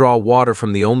tried to draw water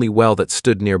from the only well that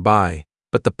stood nearby,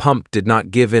 but the pump did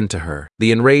not give in to her.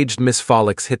 The enraged Miss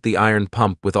Folix hit the iron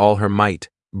pump with all her might,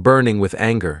 burning with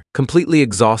anger. Completely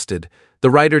exhausted, the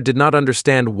writer did not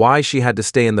understand why she had to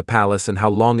stay in the palace and how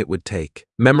long it would take.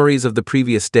 Memories of the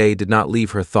previous day did not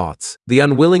leave her thoughts. The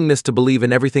unwillingness to believe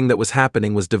in everything that was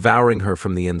happening was devouring her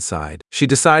from the inside. She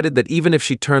decided that even if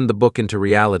she turned the book into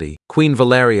reality, Queen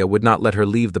Valeria would not let her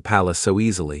leave the palace so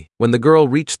easily. When the girl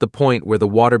reached the point where the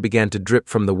water began to drip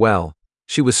from the well,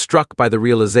 she was struck by the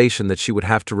realization that she would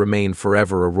have to remain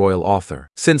forever a royal author.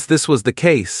 Since this was the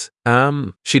case,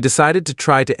 she decided to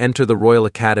try to enter the Royal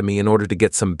Academy in order to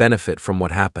get some benefit from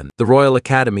what happened. The Royal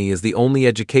Academy is the only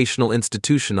educational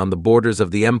institution on the borders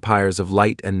of the empires of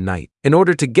light and night. In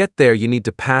order to get there, you need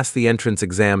to pass the entrance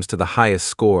exams to the highest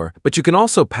score, but you can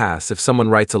also pass if someone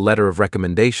writes a letter of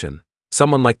recommendation.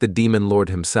 Someone like the demon lord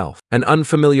himself. An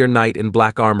unfamiliar knight in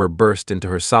black armor burst into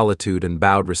her solitude and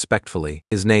bowed respectfully.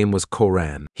 His name was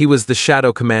Coran. He was the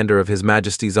shadow commander of His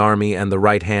Majesty's army and the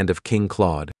right hand of King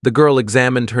Claude. The girl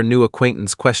examined her new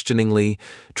acquaintance questioningly,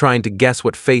 trying to guess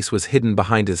what face was hidden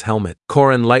behind his helmet.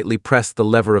 Coran lightly pressed the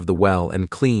lever of the well and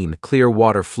clear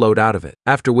water flowed out of it,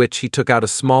 after which he took out a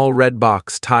small red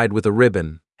box tied with a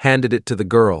ribbon, handed it to the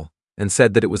girl, and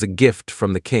said that it was a gift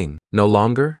from the king. No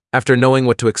longer? After knowing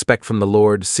what to expect from the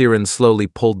lord, Irene slowly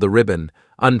pulled the ribbon,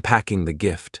 unpacking the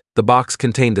gift. The box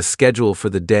contained a schedule for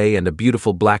the day and a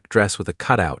beautiful black dress with a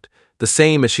cutout the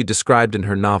same as she described in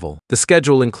her novel. The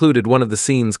schedule included one of the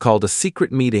scenes called a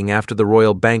secret meeting after the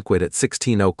royal banquet at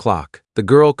 16 o'clock. The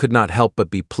girl could not help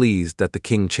but be pleased that the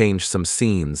king changed some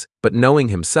scenes, but knowing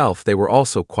himself, they were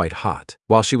also quite hot.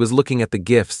 While she was looking at the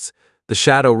gifts, the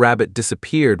shadow rabbit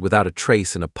disappeared without a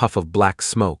trace in a puff of black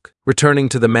smoke. Returning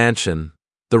to the mansion,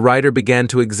 the writer began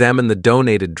to examine the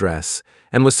donated dress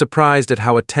and was surprised at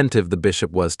how attentive the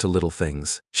bishop was to little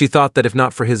things. She thought that if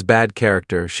not for his bad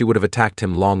character, she would have attacked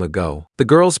him long ago. The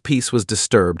girl's peace was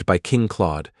disturbed by King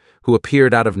Claude, who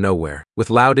appeared out of nowhere. With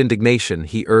loud indignation,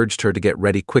 he urged her to get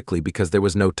ready quickly because there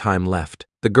was no time left.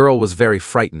 The girl was very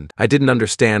frightened. I didn't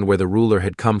understand where the ruler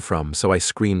had come from, so I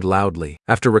screamed loudly.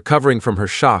 After recovering from her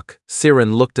shock,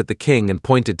 Siren looked at the king and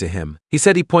pointed to him. He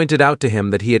said he pointed out to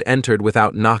him that he had entered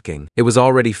without knocking. It was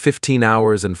already 15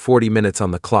 hours and 40 minutes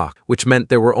on the clock, which meant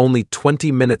there were only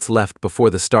 20 minutes left before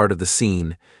the start of the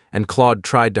scene, and Claude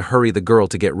tried to hurry the girl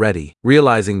to get ready.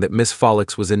 Realizing that Miss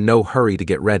Follix was in no hurry to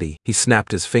get ready, he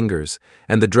snapped his fingers,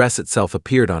 and the dress itself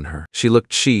appeared on her. She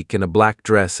looked chic in a black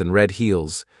dress and red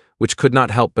heels, which could not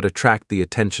help but attract the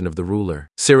attention of the ruler.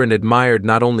 Siren admired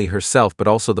not only herself but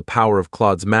also the power of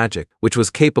Claude's magic, which was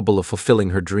capable of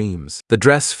fulfilling her dreams. The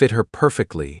dress fit her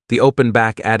perfectly. The open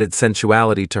back added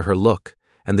sensuality to her look,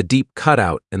 and the deep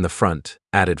cutout in the front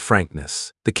added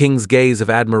frankness. The king's gaze of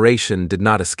admiration did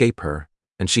not escape her,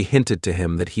 and she hinted to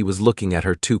him that he was looking at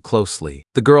her too closely.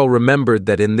 The girl remembered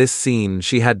that in this scene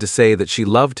she had to say that she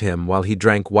loved him while he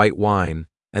drank white wine,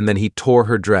 and then he tore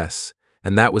her dress,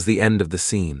 and that was the end of the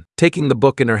scene. Taking the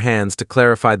book in her hands to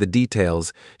clarify the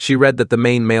details, she read that the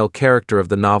main male character of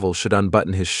the novel should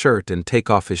unbutton his shirt and take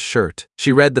off his shirt.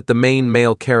 She read that the main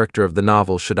male character of the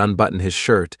novel should unbutton his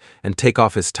shirt and take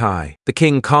off his tie. The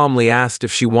king calmly asked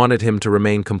if she wanted him to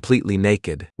remain completely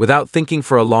naked. Without thinking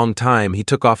for a long time, he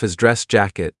took off his dress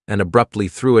jacket and abruptly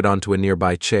threw it onto a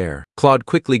nearby chair. Claude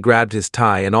quickly grabbed his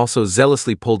tie and also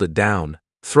zealously pulled it down,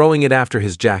 throwing it after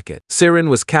his jacket. Siren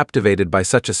was captivated by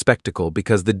such a spectacle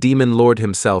because the demon lord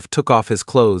himself took off his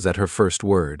clothes at her first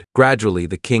word. Gradually,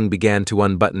 the king began to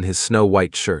unbutton his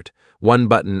snow-white shirt, one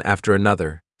button after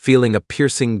another, feeling a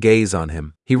piercing gaze on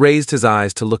him. He raised his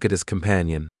eyes to look at his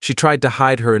companion. She tried to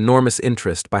hide her enormous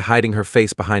interest by hiding her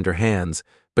face behind her hands,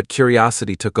 but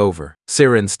curiosity took over.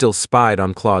 Siren still spied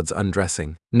on Claude's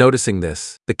undressing. Noticing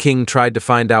this, the king tried to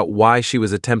find out why she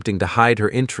was attempting to hide her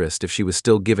interest if she was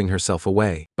still giving herself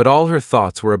away. But all her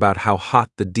thoughts were about how hot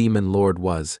the demon lord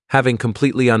was. Having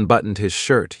completely unbuttoned his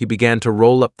shirt, he began to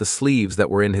roll up the sleeves that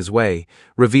were in his way,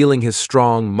 revealing his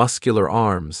strong, muscular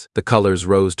arms. The colors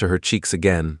rose to her cheeks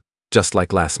again, just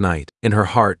like last night. In her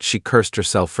heart, she cursed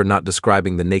herself for not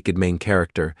describing the naked main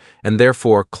character, and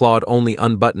therefore Claude only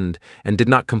unbuttoned and did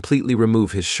not completely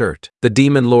remove his shirt. The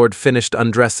demon lord finished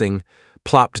undressing,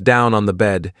 plopped down on the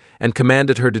bed, and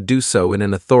commanded her to do so in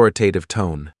an authoritative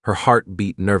tone. Her heart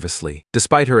beat nervously.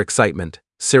 Despite her excitement,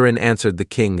 Siren answered the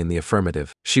king in the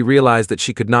affirmative. She realized that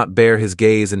she could not bear his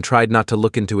gaze and tried not to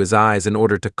look into his eyes in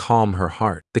order to calm her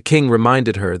heart. The king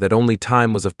reminded her that only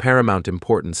time was of paramount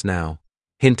importance now,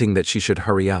 hinting that she should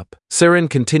hurry up. Siren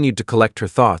continued to collect her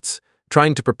thoughts,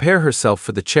 trying to prepare herself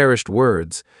for the cherished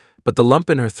words, but the lump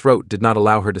in her throat did not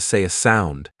allow her to say a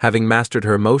sound. Having mastered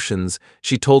her emotions,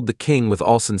 she told the king with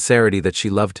all sincerity that she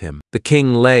loved him. The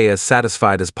king lay as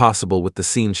satisfied as possible with the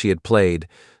scene she had played,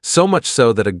 so much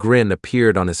so that a grin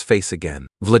appeared on his face again.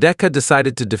 Vladeka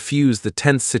decided to defuse the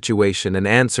tense situation and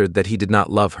answered that he did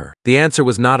not love her. The answer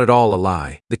was not at all a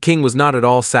lie. The king was not at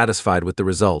all satisfied with the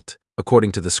result,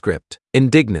 according to the script.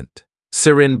 Indignant,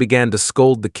 Siren began to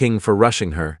scold the king for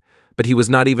rushing her, but he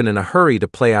was not even in a hurry to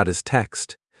play out his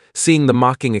text. Seeing the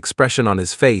mocking expression on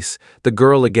his face, the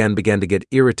girl again began to get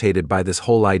irritated by this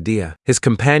whole idea. His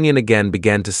companion again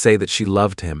began to say that she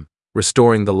loved him,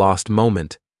 restoring the lost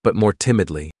moment, but more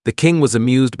timidly. The king was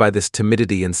amused by this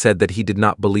timidity and said that he did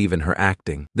not believe in her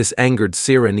acting. This angered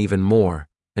Siren even more,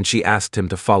 and she asked him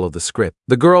to follow the script.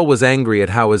 The girl was angry at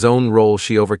how his own role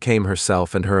she overcame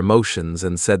herself and her emotions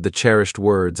and said the cherished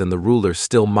words, and the ruler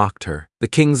still mocked her. The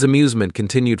king's amusement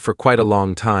continued for quite a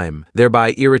long time,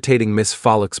 thereby irritating Miss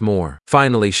Follix more.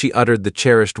 Finally, she uttered the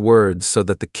cherished words so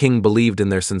that the king believed in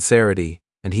their sincerity,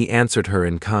 and he answered her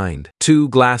in kind. 2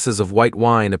 glasses of white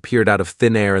wine appeared out of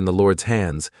thin air in the lord's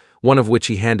hands, one of which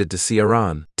he handed to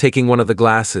Irene. Taking one of the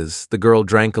glasses, the girl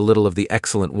drank a little of the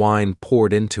excellent wine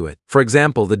poured into it. For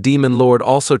example, the demon lord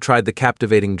also tried the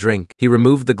captivating drink. He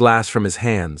removed the glass from his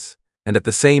hands, and at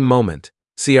the same moment,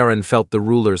 Irene felt the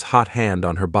ruler's hot hand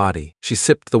on her body. She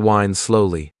sipped the wine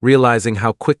slowly, realizing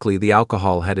how quickly the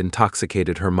alcohol had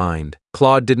intoxicated her mind.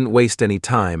 Claude didn't waste any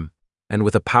time, and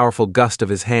with a powerful gust of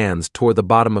his hands tore the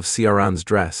bottom of Irene's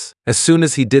dress. As soon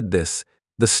as he did this,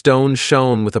 The stone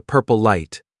shone with a purple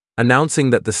light, announcing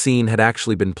that the scene had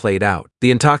actually been played out. The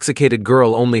intoxicated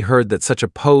girl only heard that such a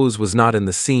pose was not in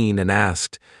the scene and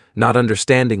asked, not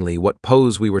understandingly, what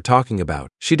pose we were talking about.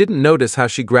 She didn't notice how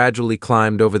she gradually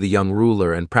climbed over the young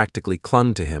ruler and practically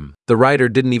clung to him. The writer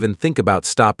didn't even think about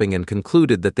stopping and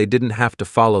concluded that they didn't have to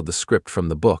follow the script from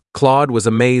the book. Claude was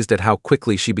amazed at how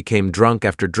quickly she became drunk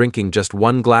after drinking just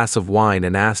one glass of wine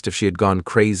and asked if she had gone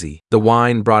crazy. The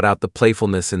wine brought out the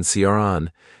playfulness in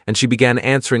Irene, and she began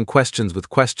answering questions with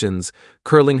questions,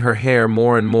 curling her hair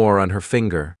more and more on her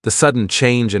finger. The sudden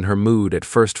change in her mood at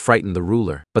first frightened the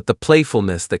ruler, but the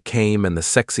playfulness that came and the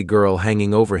sexy girl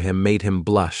hanging over him made him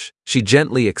blush. She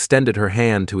gently extended her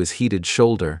hand to his heated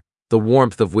shoulder, the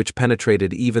warmth of which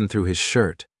penetrated even through his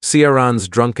shirt. Irene's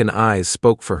drunken eyes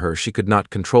spoke for her. She could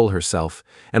not control herself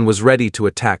and was ready to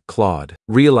attack Claude.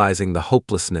 Realizing the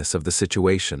hopelessness of the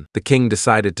situation, the king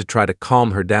decided to try to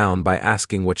calm her down by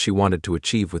asking what she wanted to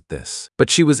achieve with this.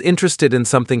 But she was interested in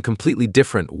something completely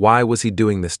different. Why was he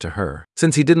doing this to her?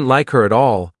 Since he didn't like her at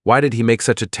all, why did he make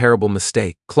such a terrible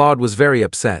mistake? Claude was very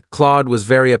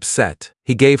upset.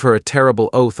 He gave her a terrible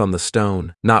oath on the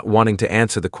stone, not wanting to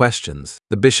answer the questions.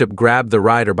 The bishop grabbed the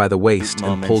rider by the waist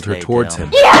and pulled her towards him.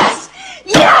 Yes!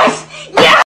 Yes!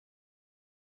 Yes!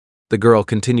 The girl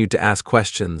continued to ask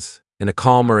questions, in a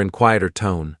calmer and quieter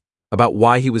tone, about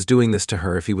why he was doing this to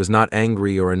her if he was not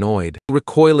angry or annoyed.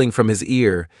 Recoiling from his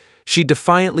ear, she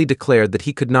defiantly declared that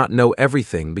he could not know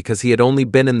everything because he had only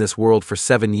been in this world for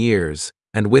 7 years,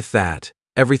 and with that,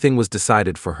 everything was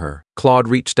decided for her. Claude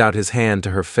reached out his hand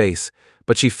to her face,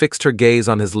 but she fixed her gaze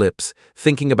on his lips,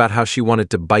 thinking about how she wanted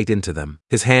to bite into them.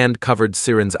 His hand covered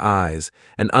Irene's eyes,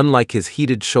 and unlike his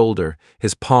heated shoulder,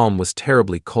 his palm was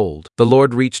terribly cold. The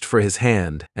Lord reached for his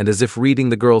hand, and as if reading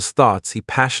the girl's thoughts, he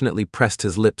passionately pressed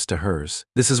his lips to hers.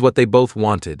 This is what they both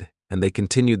wanted, and they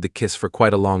continued the kiss for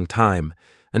quite a long time,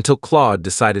 until Claude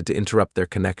decided to interrupt their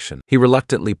connection. He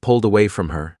reluctantly pulled away from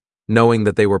her, knowing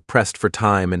that they were pressed for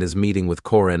time and his meeting with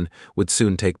Corin would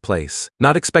soon take place.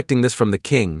 Not expecting this from the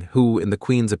king, who, in the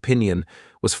queen's opinion,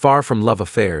 was far from love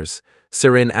affairs,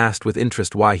 Irene asked with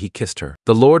interest why he kissed her.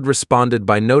 The Lord responded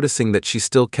by noticing that she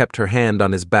still kept her hand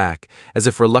on his back, as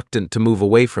if reluctant to move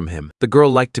away from him. The girl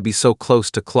liked to be so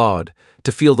close to Claude,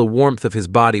 to feel the warmth of his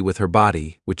body with her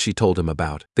body, which she told him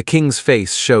about. The king's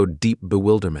face showed deep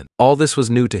bewilderment. All this was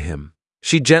new to him.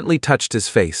 She gently touched his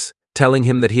face, telling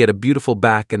him that he had a beautiful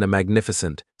back and a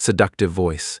magnificent, seductive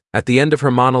voice. At the end of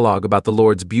her monologue about the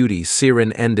Lord's beauty,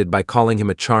 Irene ended by calling him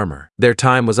a charmer. Their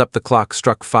time was up. The clock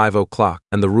struck 5 o'clock,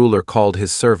 and the ruler called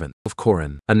his servant, of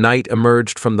Corin. A knight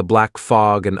emerged from the black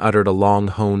fog and uttered a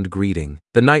long-honed greeting.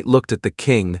 The knight looked at the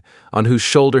king, on whose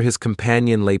shoulder his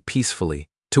companion lay peacefully,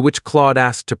 to which Claude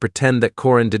asked to pretend that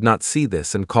Corin did not see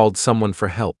this and called someone for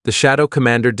help. The shadow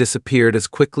commander disappeared as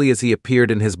quickly as he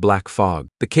appeared in his black fog.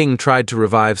 The king tried to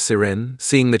revive Irene,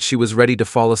 seeing that she was ready to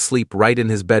fall asleep right in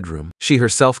his bedroom. She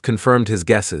herself confirmed his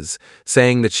guesses,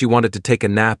 saying that she wanted to take a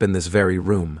nap in this very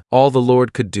room. All the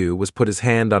Lord could do was put his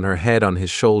hand on her head on his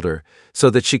shoulder, so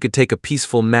that she could take a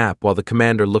peaceful nap while the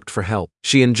commander looked for help.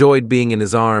 She enjoyed being in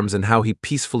his arms and how he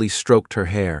peacefully stroked her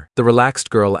hair. The relaxed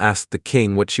girl asked the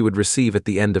king what she would receive at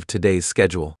the end of today's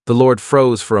schedule. The Lord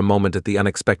froze for a moment at the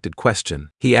unexpected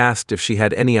question. He asked if she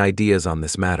had any ideas on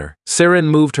this matter. Irene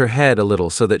moved her head a little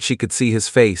so that she could see his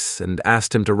face and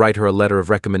asked him to write her a letter of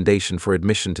recommendation for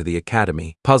admission to the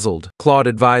academy. Puzzled, Claude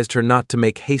advised her not to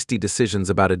make hasty decisions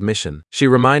about admission. She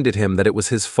reminded him that it was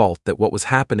his fault, that what was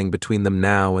happening between them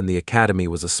now and the academy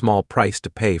was a small price to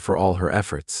pay for all her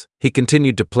efforts. He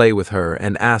continued to play with her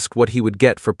and asked what he would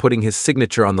get for putting his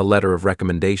signature on the letter of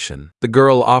recommendation. The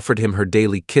girl offered him her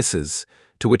daily kisses,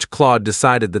 to which Claude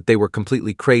decided that they were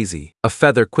completely crazy. A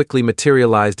feather quickly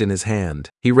materialized in his hand.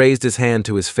 He raised his hand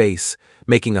to his face,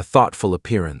 making a thoughtful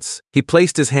appearance. He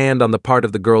placed his hand on the part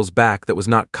of the girl's back that was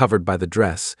not covered by the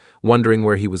dress, wondering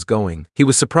where he was going. He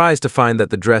was surprised to find that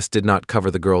the dress did not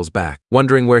cover the girl's back.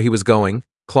 Wondering where he was going,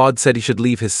 Claude said he should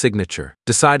leave his signature.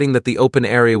 Deciding that the open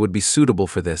area would be suitable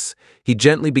for this, he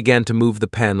gently began to move the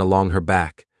pen along her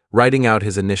back, writing out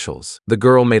his initials. The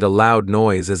girl made a loud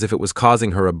noise as if it was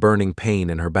causing her a burning pain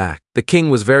in her back. The king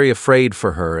was very afraid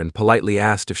for her and politely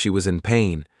asked if she was in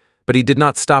pain, but he did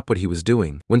not stop what he was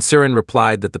doing. When Irene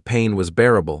replied that the pain was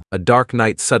bearable, a dark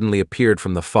knight suddenly appeared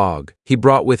from the fog. He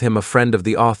brought with him a friend of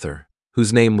the author,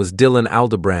 whose name was Dylan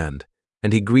Aldebrand,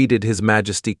 and he greeted His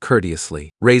Majesty courteously.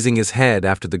 Raising his head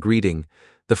after the greeting,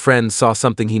 the friend saw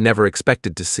something he never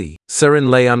expected to see.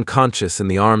 Irene lay unconscious in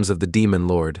the arms of the demon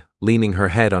lord, leaning her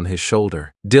head on his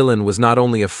shoulder. Dylan was not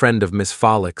only a friend of Miss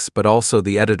Follick's but also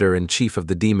the editor-in-chief of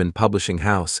the Demon Publishing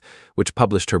House, which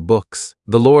published her books.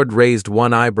 The Lord raised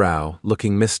one eyebrow,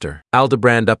 looking Mr.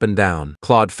 Aldebrand up and down.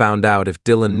 Claude found out if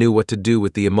Dylan knew what to do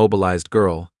with the immobilized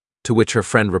girl, to which her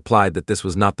friend replied that this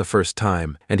was not the first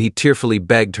time, and he tearfully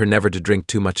begged her never to drink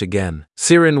too much again.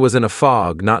 Siren was in a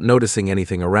fog, not noticing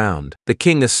anything around. The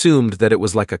king assumed that it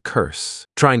was like a curse.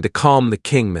 Trying to calm the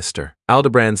king, Mr.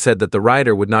 Aldebrand said that the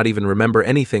writer would not even remember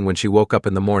anything when she woke up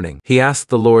in the morning. He asked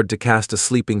the Lord to cast a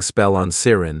sleeping spell on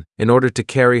Siren in order to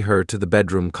carry her to the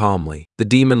bedroom calmly. The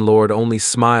demon lord only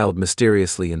smiled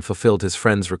mysteriously and fulfilled his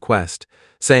friend's request,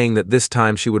 saying that this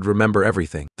time she would remember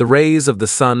everything. The rays of the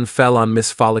sun fell on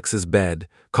Miss Follicks's bed,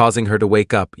 causing her to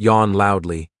wake up, yawn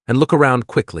loudly, and look around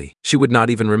quickly. She would not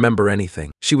even remember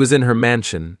anything. She was in her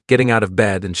mansion, getting out of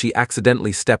bed, and she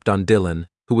accidentally stepped on Dylan,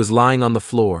 who was lying on the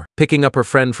floor. Picking up her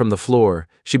friend from the floor,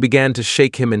 she began to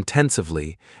shake him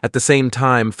intensively, at the same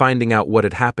time finding out what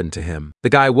had happened to him. The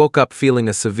guy woke up feeling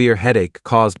a severe headache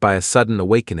caused by a sudden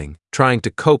awakening. Trying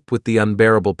to cope with the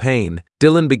unbearable pain,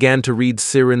 Dylan began to read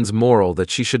Siren's moral that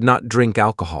she should not drink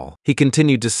alcohol. He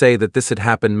continued to say that this had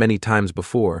happened many times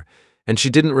before, and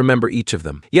she didn't remember each of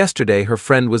them. Yesterday, her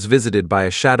friend was visited by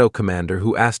a shadow commander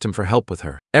who asked him for help with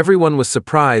her. Everyone was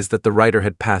surprised that the writer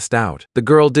had passed out. The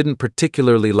girl didn't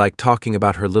particularly like talking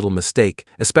about her little mistake,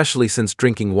 especially since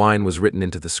drinking wine was written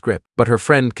into the script, but her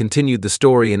friend continued the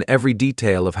story in every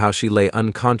detail of how she lay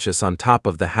unconscious on top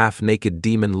of the half-naked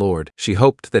demon lord. She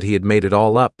hoped that he had made it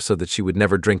all up so that she would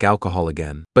never drink alcohol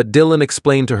again. But Dylan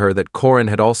explained to her that Corin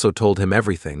had also told him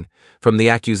everything, from the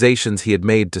accusations he had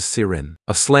made to Siren,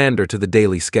 of slander to the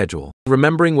daily schedule.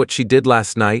 Remembering what she did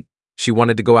last night, she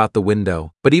wanted to go out the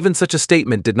window, but even such a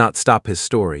statement did not stop his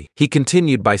story. He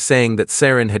continued by saying that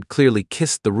Siren had clearly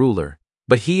kissed the ruler,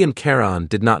 but he and Charon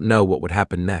did not know what would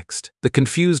happen next. The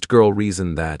confused girl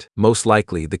reasoned that, most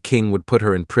likely, the king would put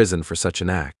her in prison for such an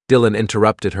act. Dylan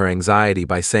interrupted her anxiety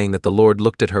by saying that the Lord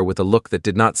looked at her with a look that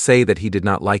did not say that he did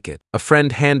not like it. A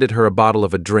friend handed her a bottle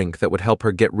of a drink that would help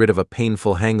her get rid of a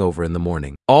painful hangover in the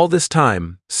morning. All this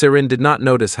time, Siren did not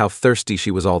notice how thirsty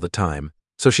she was all the time,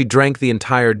 so she drank the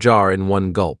entire jar in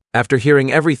one gulp. After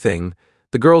hearing everything,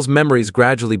 the girl's memories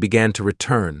gradually began to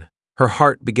return. Her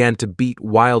heart began to beat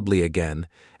wildly again,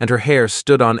 and her hair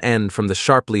stood on end from the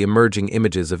sharply emerging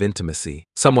images of intimacy.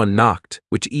 Someone knocked,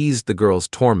 which eased the girl's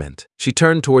torment. She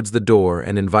turned towards the door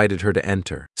and invited her to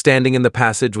enter. Standing in the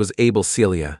passage was Abel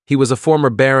Celia. He was a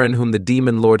former baron whom the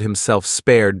demon lord himself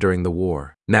spared during the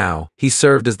war. Now, he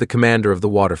served as the commander of the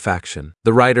water faction.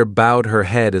 The writer bowed her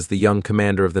head as the young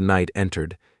commander of the night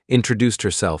entered, introduced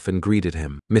herself, and greeted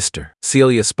him. Mr.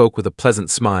 Celia spoke with a pleasant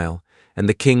smile, and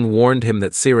the king warned him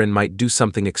that Siren might do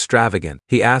something extravagant.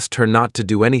 He asked her not to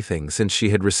do anything since she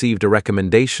had received a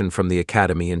recommendation from the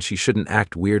academy and she shouldn't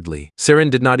act weirdly. Siren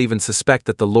did not even suspect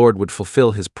that the Lord would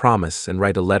fulfill his promise and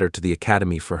write a letter to the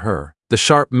academy for her. The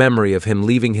sharp memory of him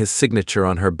leaving his signature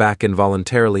on her back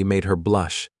involuntarily made her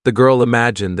blush. The girl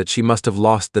imagined that she must have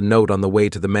lost the note on the way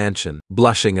to the mansion,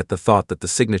 blushing at the thought that the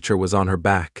signature was on her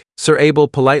back. Sir Abel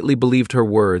politely believed her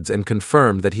words and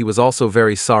confirmed that he was also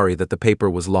very sorry that the paper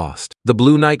was lost. The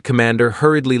Blue Knight commander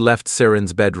hurriedly left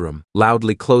Siren's bedroom,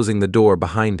 loudly closing the door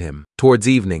behind him. Towards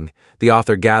evening, the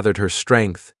author gathered her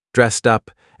strength, dressed up,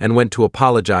 and went to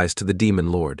apologize to the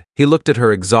demon lord. He looked at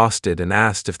her exhausted and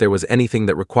asked if there was anything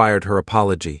that required her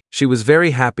apology. She was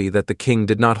very happy that the king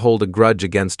did not hold a grudge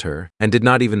against her and did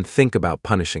not even think about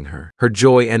punishing her. Her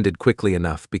joy ended quickly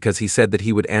enough because he said that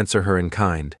he would answer her in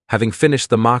kind. Having finished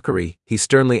the mockery, he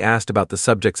sternly asked about the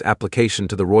subject's application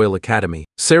to the Royal Academy.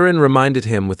 Siren reminded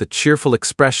him with a cheerful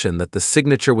expression that the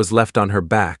signature was left on her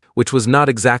back, which was not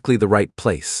exactly the right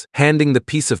place. Handing the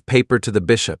piece of paper to the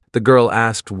bishop, the girl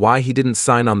asked why he didn't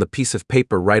sign on the piece of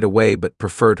paper right away but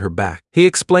preferred her back. He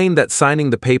explained that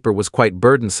signing the paper was quite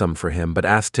burdensome for him but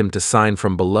asked him to sign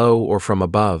from below or from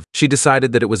above. She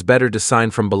decided that it was better to sign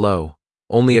from below.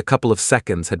 Only a couple of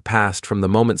seconds had passed from the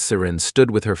moment Siren stood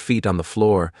with her feet on the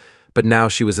floor, but now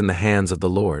she was in the hands of the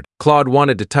Lord. Claude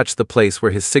wanted to touch the place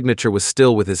where his signature was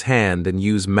still with his hand and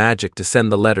use magic to send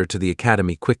the letter to the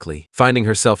academy quickly. Finding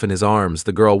herself in his arms,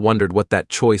 the girl wondered what that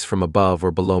choice from above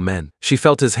or below meant. She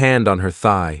felt his hand on her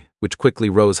thigh, which quickly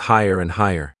rose higher and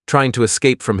higher. Trying to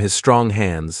escape from his strong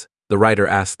hands, the writer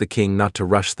asked the king not to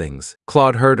rush things.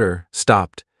 Claude heard her,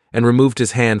 stopped, and removed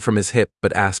his hand from his hip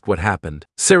but asked what happened.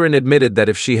 Siren admitted that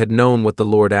if she had known what the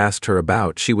Lord asked her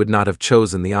about, she would not have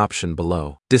chosen the option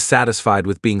below. Dissatisfied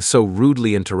with being so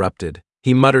rudely interrupted,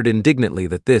 he muttered indignantly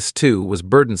that this, too, was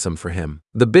burdensome for him.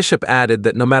 The bishop added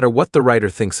that no matter what the writer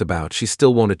thinks about, she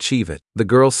still won't achieve it. The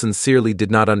girl sincerely did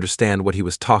not understand what he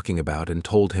was talking about and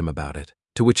told him about it.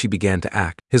 to which he began to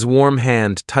act. His warm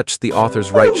hand touched the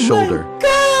author's right shoulder,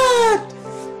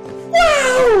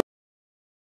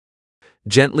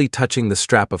 gently touching the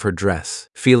strap of her dress.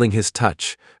 Feeling his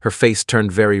touch, her face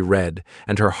turned very red,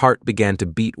 and her heart began to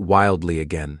beat wildly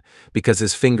again, because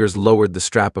his fingers lowered the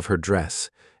strap of her dress,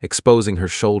 exposing her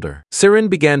shoulder. Irene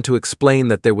began to explain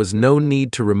that there was no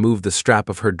need to remove the strap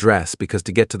of her dress because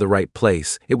to get to the right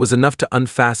place, it was enough to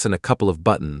unfasten a couple of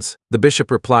buttons. The bishop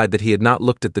replied that he had not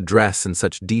looked at the dress in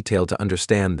such detail to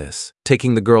understand this.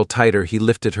 Taking the girl tighter, he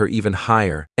lifted her even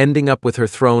higher, ending up with her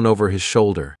thrown over his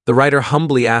shoulder. The writer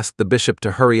humbly asked the bishop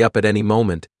to hurry up at any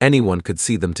moment. Anyone could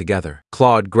see them together.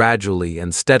 Claude gradually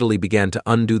and steadily began to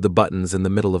undo the buttons in the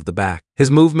middle of the back.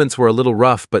 His movements were a little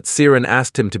rough, but Irene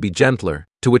asked him to be gentler,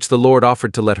 to which the Lord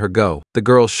offered to let her go. The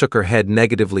girl shook her head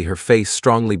negatively. Her face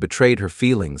strongly betrayed her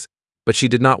feelings, but she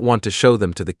did not want to show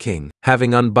them to the king.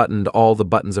 Having unbuttoned all the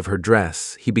buttons of her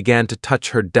dress, he began to touch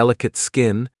her delicate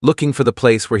skin, looking for the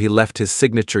place where he left his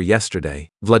signature yesterday.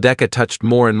 Vladeka touched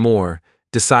more and more,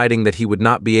 deciding that he would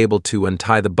not be able to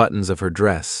untie the buttons of her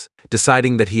dress,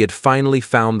 deciding that he had finally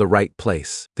found the right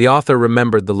place. The author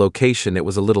remembered the location. It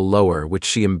was a little lower, which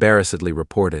she embarrassedly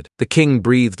reported. The king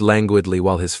breathed languidly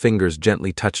while his fingers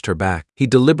gently touched her back. He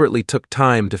deliberately took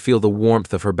time to feel the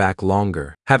warmth of her back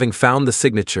longer. Having found the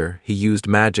signature, he used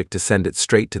magic to send it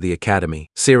straight to the academy.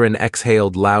 Irene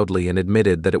exhaled loudly and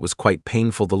admitted that it was quite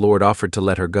painful. The Lord offered to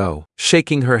let her go.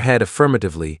 Shaking her head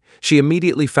affirmatively, she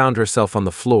immediately found herself on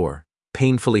the floor,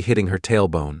 painfully hitting her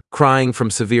tailbone. Crying from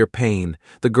severe pain,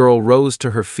 the girl rose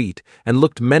to her feet and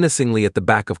looked menacingly at the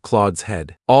back of Claude's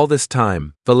head. All this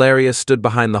time, Valeria stood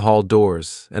behind the hall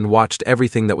doors and watched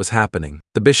everything that was happening.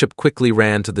 The bishop quickly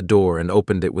ran to the door and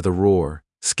opened it with a roar,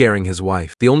 scaring his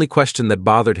wife. The only question that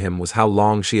bothered him was how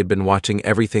long she had been watching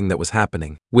everything that was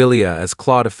happening. Willia, as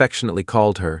Claude affectionately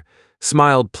called her,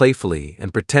 smiled playfully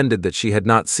and pretended that she had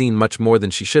not seen much more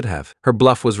than she should have. Her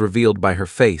bluff was revealed by her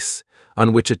face,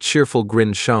 on which a cheerful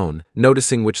grin shone,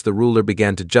 noticing which the ruler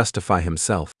began to justify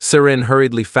himself. Irene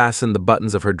hurriedly fastened the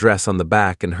buttons of her dress on the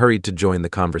back and hurried to join the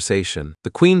conversation.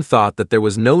 The queen thought that there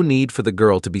was no need for the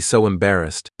girl to be so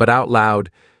embarrassed, but out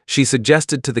loud, she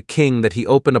suggested to the king that he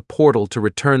open a portal to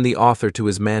return the author to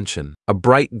his mansion. A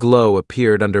bright glow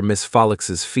appeared under Miss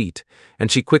Folix's feet,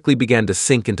 and she quickly began to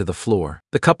sink into the floor.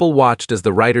 The couple watched as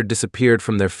the writer disappeared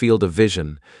from their field of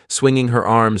vision, swinging her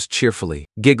arms cheerfully.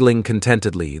 Giggling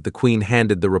contentedly, the queen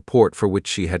handed the report for which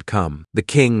she had come. The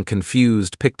king,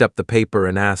 confused, picked up the paper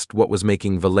and asked what was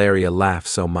making Valeria laugh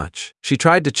so much. She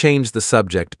tried to change the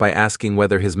subject by asking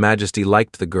whether His Majesty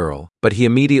liked the girl, but he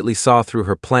immediately saw through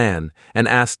her plan and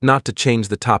asked not to change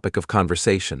the topic of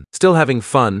conversation. Still having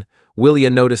fun,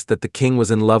 Willia noticed that the king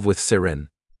was in love with Irene,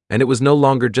 and it was no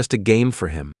longer just a game for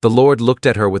him. The Lord looked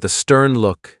at her with a stern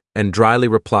look and dryly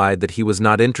replied that he was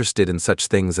not interested in such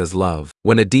things as love.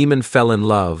 When a demon fell in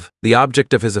love, the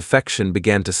object of his affection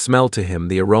began to smell to him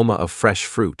the aroma of fresh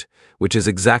fruit, which is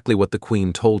exactly what the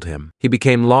queen told him. He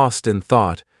became lost in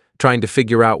thought, trying to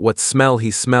figure out what smell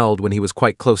he smelled when he was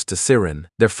quite close to Irene.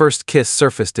 Their first kiss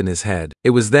surfaced in his head.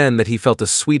 It was then that he felt a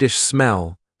sweetish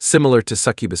smell, similar to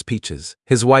succubus peaches.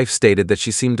 His wife stated that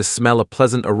she seemed to smell a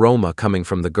pleasant aroma coming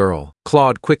from the girl.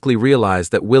 Claude quickly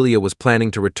realized that Willia was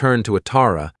planning to return to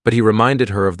Atara, but he reminded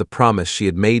her of the promise she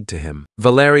had made to him.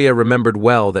 Valeria remembered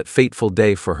well that fateful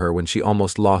day for her when she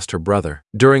almost lost her brother.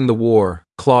 During the war,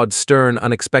 Claude Stern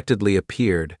unexpectedly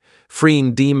appeared,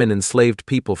 freeing demon-enslaved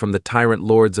people from the tyrant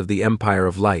lords of the Empire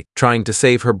of Light, trying to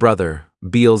save her brother,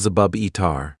 Beelzebub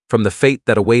Etar, from the fate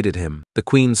that awaited him. The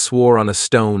queen swore on a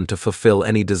stone to fulfill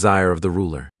any desire of the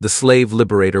ruler. The slave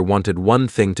liberator wanted one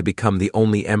thing: to become the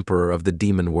only emperor of the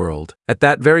demon world. At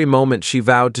that very moment, she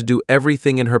vowed to do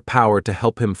everything in her power to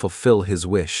help him fulfill his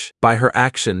wish. By her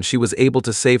action, she was able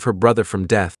to save her brother from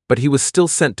death, but he was still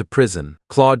sent to prison.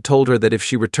 Claude told her that if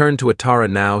she returned to Atara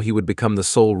now, he would become the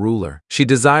sole ruler. She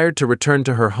desired to return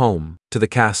to her home, to the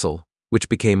castle, which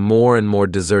became more and more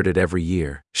deserted every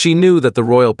year. She knew that the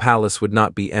royal palace would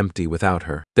not be empty without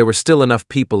her. There were still enough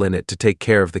people in it to take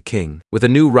care of the king. With a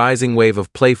new rising wave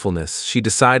of playfulness, she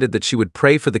decided that she would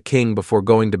pray for the king before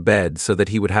going to bed so that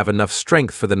he would have enough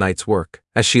strength for the night's work.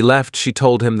 As she left, she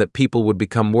told him that people would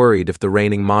become worried if the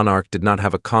reigning monarch did not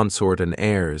have a consort and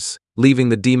heirs. Leaving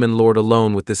the demon lord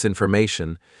alone with this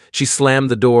information, she slammed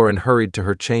the door and hurried to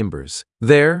her chambers.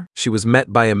 There, she was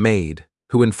met by a maid,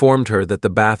 who informed her that the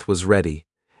bath was ready,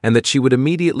 and that she would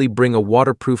immediately bring a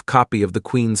waterproof copy of the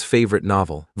queen's favorite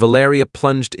novel. Valeria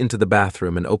plunged into the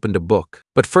bathroom and opened a book,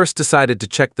 but first decided to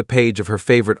check the page of her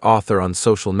favorite author on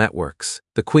social networks.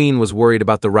 The queen was worried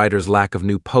about the writer's lack of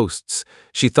new posts.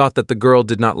 She thought that the girl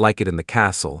did not like it in the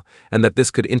castle, and that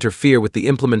this could interfere with the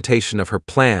implementation of her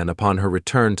plan upon her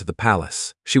return to the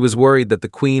palace. She was worried that the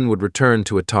queen would return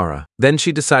to Atara. Then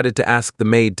she decided to ask the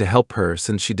maid to help her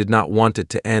since she did not want it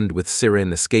to end with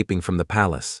Irene escaping from the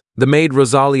palace. The maid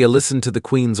Rosalia listened to the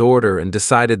queen's order and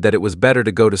decided that it was better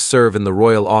to go to serve in the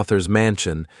royal author's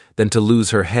mansion than to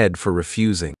lose her head for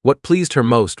refusing. What pleased her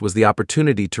most was the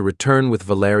opportunity to return with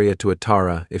Valeria to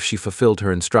Atara if she fulfilled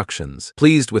her instructions.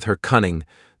 Pleased with her cunning,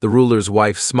 the ruler's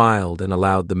wife smiled and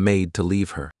allowed the maid to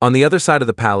leave her. On the other side of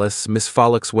the palace, Miss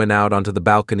Follix went out onto the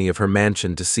balcony of her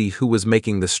mansion to see who was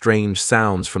making the strange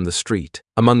sounds from the street.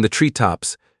 Among the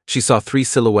treetops, she saw 3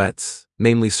 silhouettes,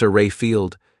 namely Sir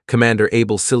Rayfield, Commander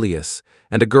Abel Silius,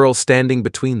 and a girl standing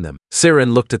between them.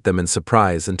 Irene looked at them in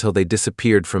surprise until they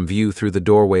disappeared from view through the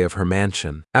doorway of her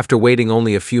mansion. After waiting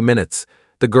only a few minutes,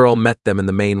 the girl met them in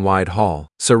the main wide hall.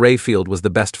 Sir Rayfield was the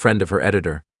best friend of her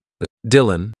editor,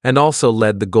 Dylan, and also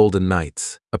led the Golden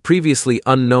Knights. A previously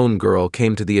unknown girl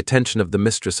came to the attention of the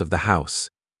mistress of the house,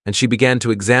 and she began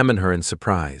to examine her in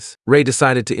surprise. Ray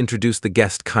decided to introduce the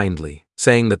guest kindly,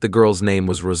 saying that the girl's name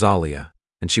was Rosalia,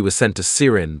 and she was sent to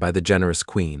Irene by the generous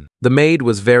queen. The maid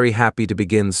was very happy to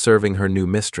begin serving her new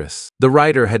mistress. The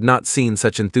writer had not seen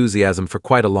such enthusiasm for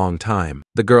quite a long time.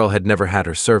 The girl had never had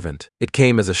her servant. It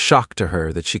came as a shock to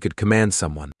her that she could command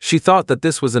someone. She thought that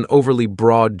this was an overly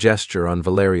broad gesture on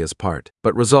Valeria's part,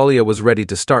 but Rosalia was ready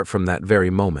to start from that very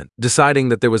moment. Deciding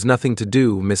that there was nothing to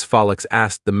do, Miss Follix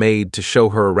asked the maid to show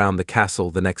her around the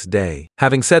castle the next day.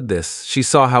 Having said this, she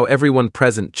saw how everyone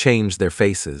present changed their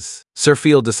faces. Sir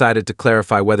Field decided to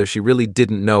clarify whether she really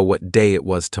didn't know what day it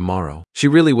was tomorrow. She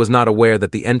really was not aware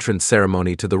that the entrance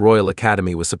ceremony to the Royal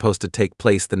Academy was supposed to take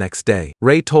place the next day.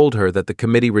 Ray told her that the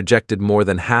committee rejected more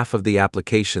than half of the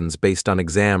applications based on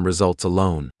exam results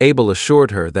alone. Abel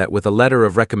assured her that with a letter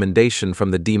of recommendation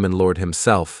from the Demon Lord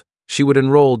himself, she would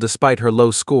enroll despite her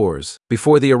low scores.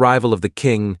 Before the arrival of the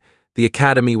king, the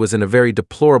academy was in a very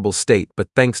deplorable state, but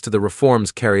thanks to the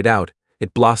reforms carried out,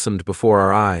 it blossomed before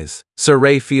our eyes. Sir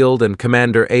Rayfield and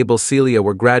Commander Abel Celia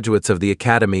were graduates of the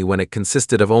academy when it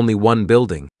consisted of only one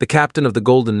building. The captain of the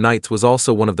Golden Knights was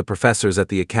also one of the professors at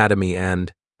the academy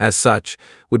and, as such,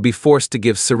 would be forced to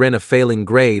give Irene a failing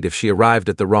grade if she arrived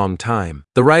at the wrong time.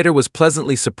 The writer was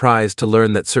pleasantly surprised to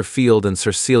learn that Sir Field and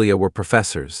Sir Celia were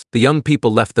professors. The young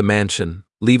people left the mansion,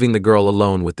 leaving the girl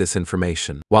alone with this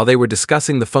information. While they were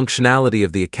discussing the functionality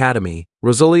of the academy,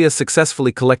 Rosalia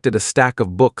successfully collected a stack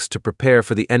of books to prepare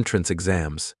for the entrance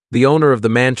exams. The owner of the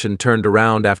mansion turned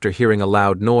around after hearing a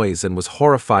loud noise and was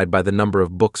horrified by the number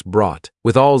of books brought.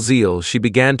 With all zeal, she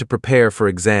began to prepare for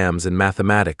exams in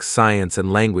mathematics, science,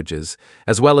 and languages,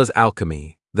 as well as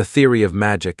alchemy, the theory of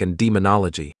magic, and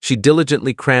demonology. She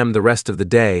diligently crammed the rest of the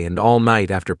day and all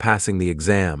night after passing the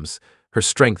exams. Her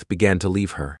strength began to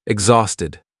leave her.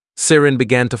 Exhausted, Irene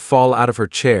began to fall out of her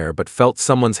chair but felt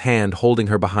someone's hand holding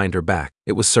her behind her back.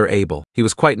 It was Sir Abel. He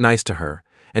was quite nice to her,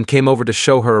 and came over to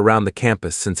show her around the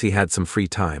campus since he had some free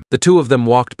time. The two of them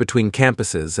walked between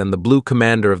campuses, and the blue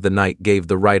commander of the night gave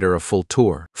the writer a full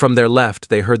tour. From their left,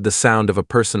 they heard the sound of a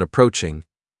person approaching,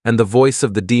 and the voice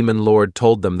of the Demon Lord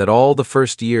told them that all the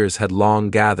first years had long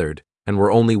gathered and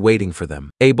were only waiting for them.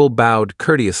 Abel bowed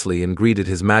courteously and greeted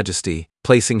His Majesty,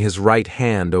 placing his right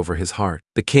hand over his heart.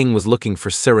 The king was looking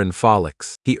for Irene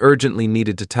Follix. He urgently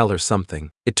needed to tell her something.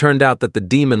 It turned out that the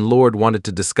Demon Lord wanted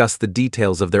to discuss the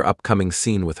details of their upcoming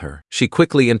scene with her. She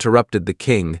quickly interrupted the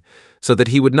king, so that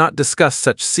he would not discuss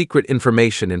such secret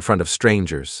information in front of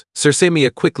strangers. Sir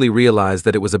Samia quickly realized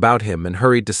that it was about him and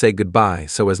hurried to say goodbye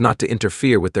so as not to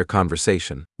interfere with their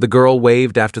conversation. The girl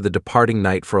waved after the departing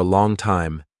knight for a long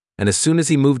time, and as soon as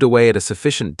he moved away at a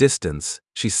sufficient distance,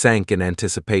 she sank in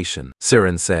anticipation.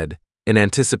 Irene said, in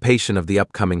anticipation of the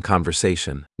upcoming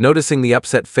conversation. Noticing the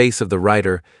upset face of the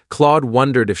writer, Claude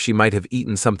wondered if she might have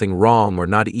eaten something wrong or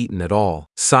not eaten at all.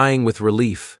 Sighing with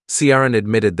relief, Irene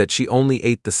admitted that she only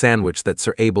ate the sandwich that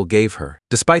Sir Abel gave her.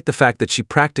 Despite the fact that she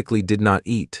practically did not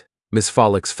eat, Miss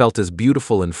Follix felt as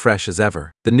beautiful and fresh as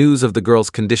ever. The news of the girl's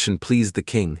condition pleased the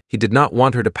king. He did not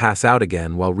want her to pass out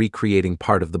again while recreating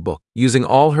part of the book. Using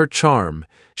all her charm,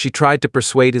 she tried to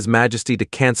persuade His Majesty to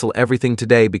cancel everything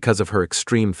today because of her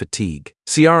extreme fatigue.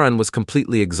 Irene was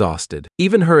completely exhausted.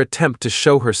 Even her attempt to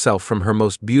show herself from her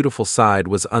most beautiful side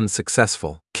was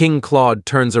unsuccessful. King Claude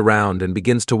turns around and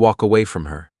begins to walk away from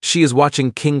her. She is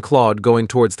watching King Claude going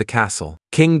towards the castle.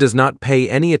 King does not pay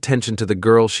any attention to the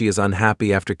girl. She is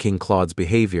unhappy after King Claude's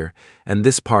behavior, and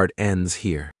this part ends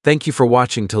here. Thank you for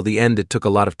watching till the end. It took a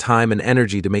lot of time and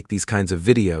energy to make these kinds of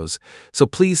videos, so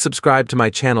please subscribe to my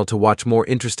channel to watch more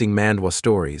interesting manhwa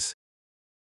stories.